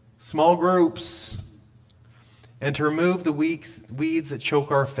 and to remove the weeds that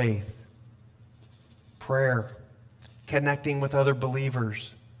choke our faith. Prayer, connecting with other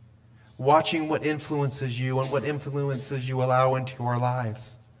believers, watching what influences you and what influences you allow into our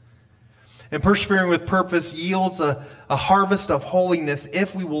lives. And persevering with purpose yields a harvest of holiness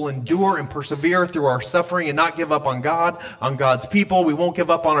if we will endure and persevere through our suffering and not give up on God, on God's people. We won't give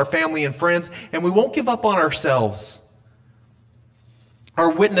up on our family and friends, and we won't give up on ourselves.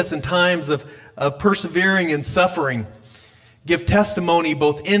 Our witness in times of persevering and suffering give testimony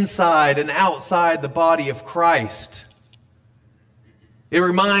both inside and outside the body of Christ. It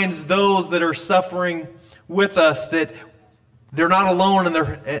reminds those that are suffering with us that they're not alone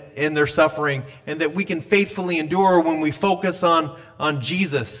in their suffering, and that we can faithfully endure when we focus on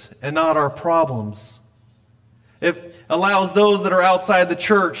Jesus and not our problems. It allows those that are outside the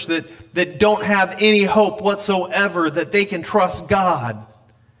church that don't have any hope whatsoever that they can trust God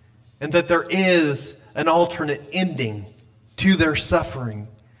and that there is an alternate ending to their suffering.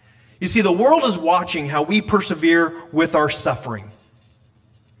 You see, the world is watching how we persevere with our suffering.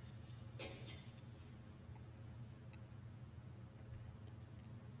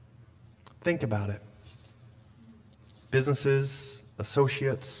 Think about it. Businesses,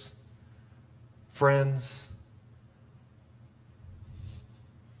 associates, friends.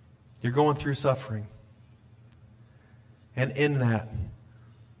 You're going through suffering. And in that,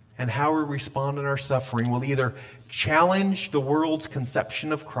 and how we respond in our suffering will either challenge the world's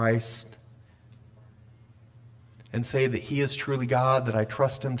conception of Christ and say that He is truly God, that I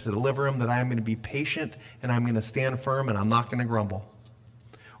trust Him to deliver Him, that I'm going to be patient and I'm going to stand firm and I'm not going to grumble.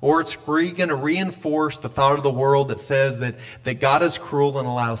 Or it's going to reinforce the thought of the world that says that God is cruel and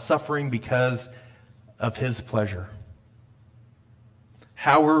allows suffering because of His pleasure.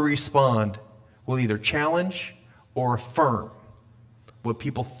 How we respond will either challenge or affirm what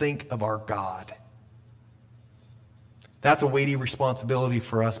people think of our God. That's a weighty responsibility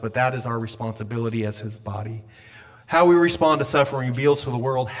for us, but that is our responsibility as His body. How we respond to suffering reveals to the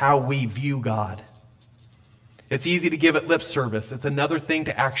world how we view God. It's easy to give it lip service. It's another thing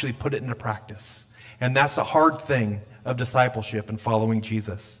to actually put it into practice. And that's the hard thing of discipleship and following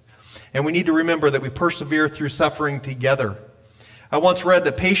Jesus. And we need to remember that we persevere through suffering together. I once read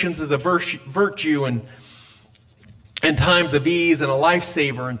that patience is a virtue in times of ease and a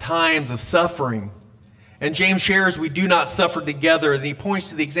lifesaver in times of suffering. And James shares we do not suffer together. And he points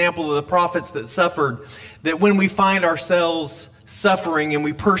to the example of the prophets that suffered, that when we find ourselves suffering and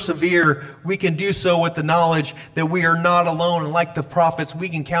we persevere, we can do so with the knowledge that we are not alone. And like the prophets, we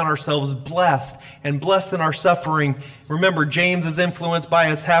can count ourselves blessed and blessed in our suffering. Remember, James is influenced by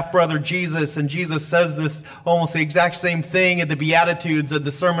his half-brother Jesus, and Jesus says this almost the exact same thing in the Beatitudes of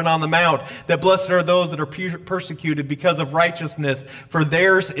the Sermon on the Mount, that blessed are those that are persecuted because of righteousness, for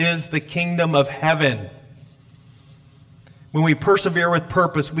theirs is the kingdom of heaven. When we persevere with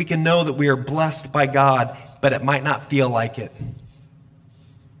purpose, we can know that we are blessed by God, but it might not feel like it.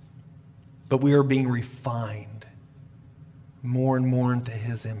 But we are being refined more and more into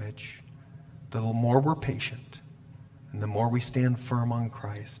His image. The more we're patient and the more we stand firm on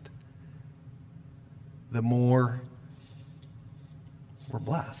Christ, the more we're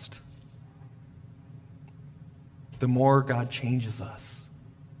blessed. The more God changes us,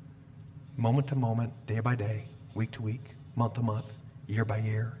 moment to moment, day by day, week to week, month to month, year by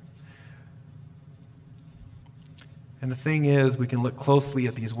year. And the thing is, we can look closely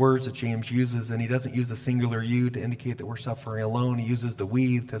at these words that James uses, and he doesn't use a singular you to indicate that we're suffering alone. He uses the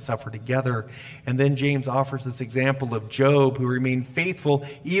we to suffer together. And then James offers this example of Job, who remained faithful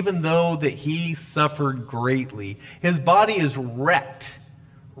even though that he suffered greatly. His body is wrecked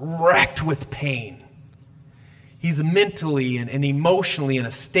with pain. He's mentally and emotionally in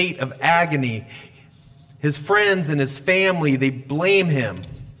a state of agony. His friends and his family, they blame him.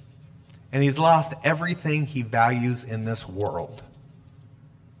 And he's lost everything he values in this world.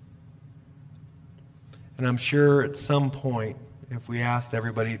 And I'm sure at some point, if we asked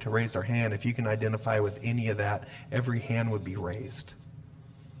everybody to raise their hand, if you can identify with any of that, every hand would be raised.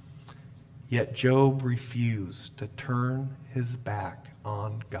 Yet Job refused to turn his back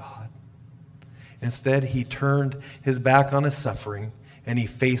on God. Instead, he turned his back on his suffering and he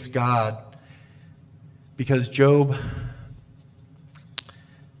faced God, because Job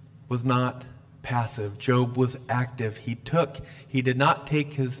was not passive. Job was active. He did not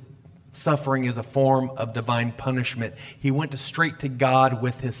take his suffering is a form of divine punishment. He went straight to God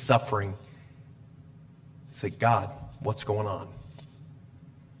with his suffering. He said, God, what's going on?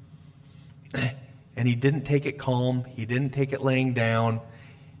 And he didn't take it calm. He didn't take it laying down.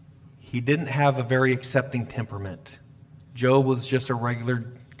 He didn't have a very accepting temperament. Job was just a regular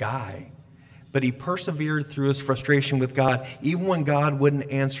guy. But he persevered through his frustration with God. Even when God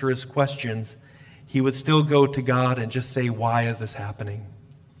wouldn't answer his questions, he would still go to God and just say, why is this happening?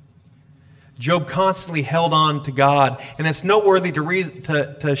 Job constantly held on to God. And it's noteworthy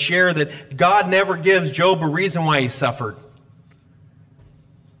to share that God never gives Job a reason why he suffered.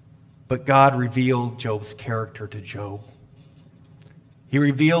 But God revealed Job's character to Job. He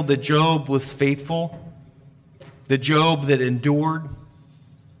revealed that Job was faithful, that Job that endured,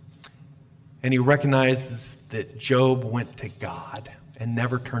 and he recognizes that Job went to God and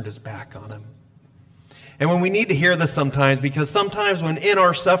never turned his back on him. And when we need to hear this sometimes, because sometimes when in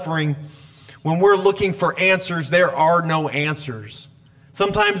our suffering, when we're looking for answers, there are no answers.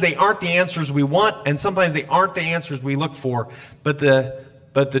 Sometimes they aren't the answers we want, and sometimes they aren't the answers we look for. But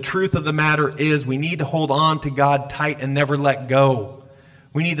the truth of the matter is we need to hold on to God tight and never let go.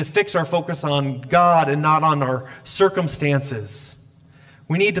 We need to fix our focus on God and not on our circumstances.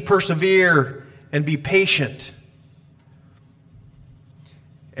 We need to persevere and be patient.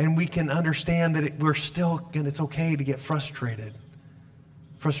 And we can understand that it's okay to get frustrated.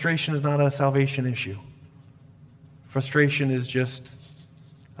 Frustration is not a salvation issue. Frustration is just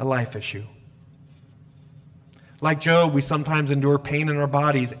a life issue. Like Job, we sometimes endure pain in our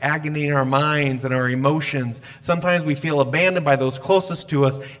bodies, agony in our minds and our emotions. Sometimes we feel abandoned by those closest to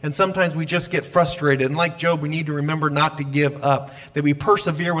us, and sometimes we just get frustrated. And like Job, we need to remember not to give up, that we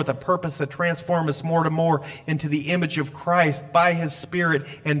persevere with a purpose that transforms us more and more into the image of Christ by his Spirit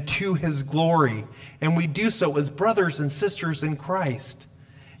and to his glory. And we do so as brothers and sisters in Christ,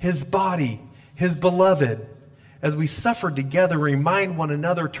 his body, his beloved. As we suffer together, remind one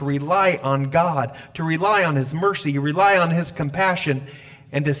another to rely on God, to rely on his mercy, rely on his compassion,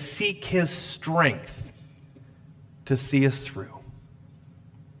 and to seek his strength to see us through.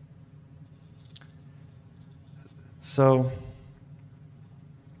 So,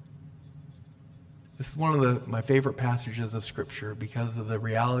 this is one of my favorite passages of Scripture because of the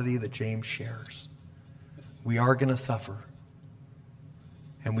reality that James shares. We are going to suffer,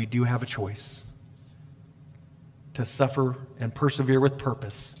 and we do have a choice. To suffer and persevere with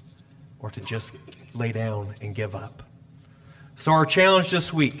purpose, or to just lay down and give up. So our challenge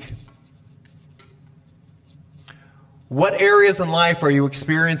this week: what areas in life are you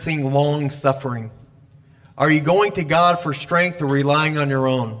experiencing long suffering? Are you going to God for strength or relying on your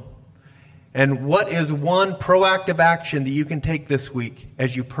own? And what is one proactive action that you can take this week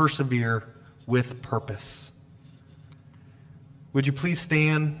as you persevere with purpose? Would you please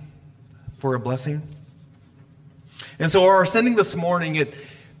stand for a blessing? And so our sending this morning,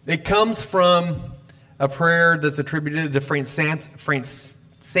 it comes from a prayer that's attributed to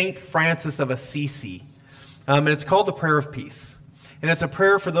Saint Francis of Assisi. And it's called the Prayer of Peace. And it's a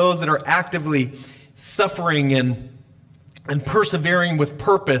prayer for those that are actively suffering and persevering with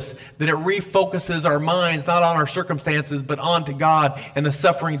purpose, that it refocuses our minds not on our circumstances, but onto God and the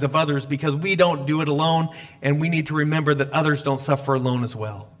sufferings of others, because we don't do it alone, and we need to remember that others don't suffer alone as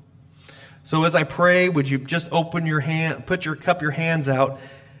well. So as I pray, would you just open your hand, cup your hands out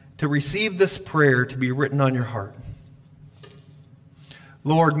to receive this prayer to be written on your heart.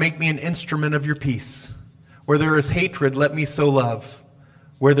 Lord, make me an instrument of your peace. Where there is hatred, let me sow love.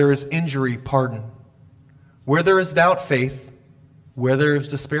 Where there is injury, pardon. Where there is doubt, faith. Where there is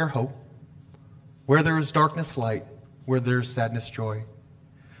despair, hope. Where there is darkness, light. Where there is sadness, joy.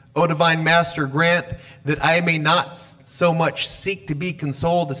 O divine Master, grant that I may not so much seek to be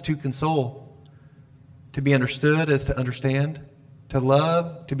consoled as to console, to be understood as to understand, to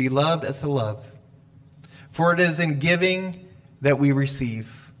love, to be loved as to love. For it is in giving that we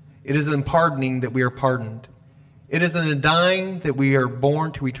receive. It is in pardoning that we are pardoned. It is in dying that we are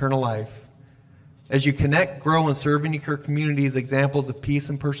born to eternal life. As you connect, grow, and serve in your communities examples of peace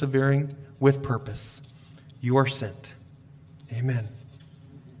and persevering with purpose, you are sent. Amen.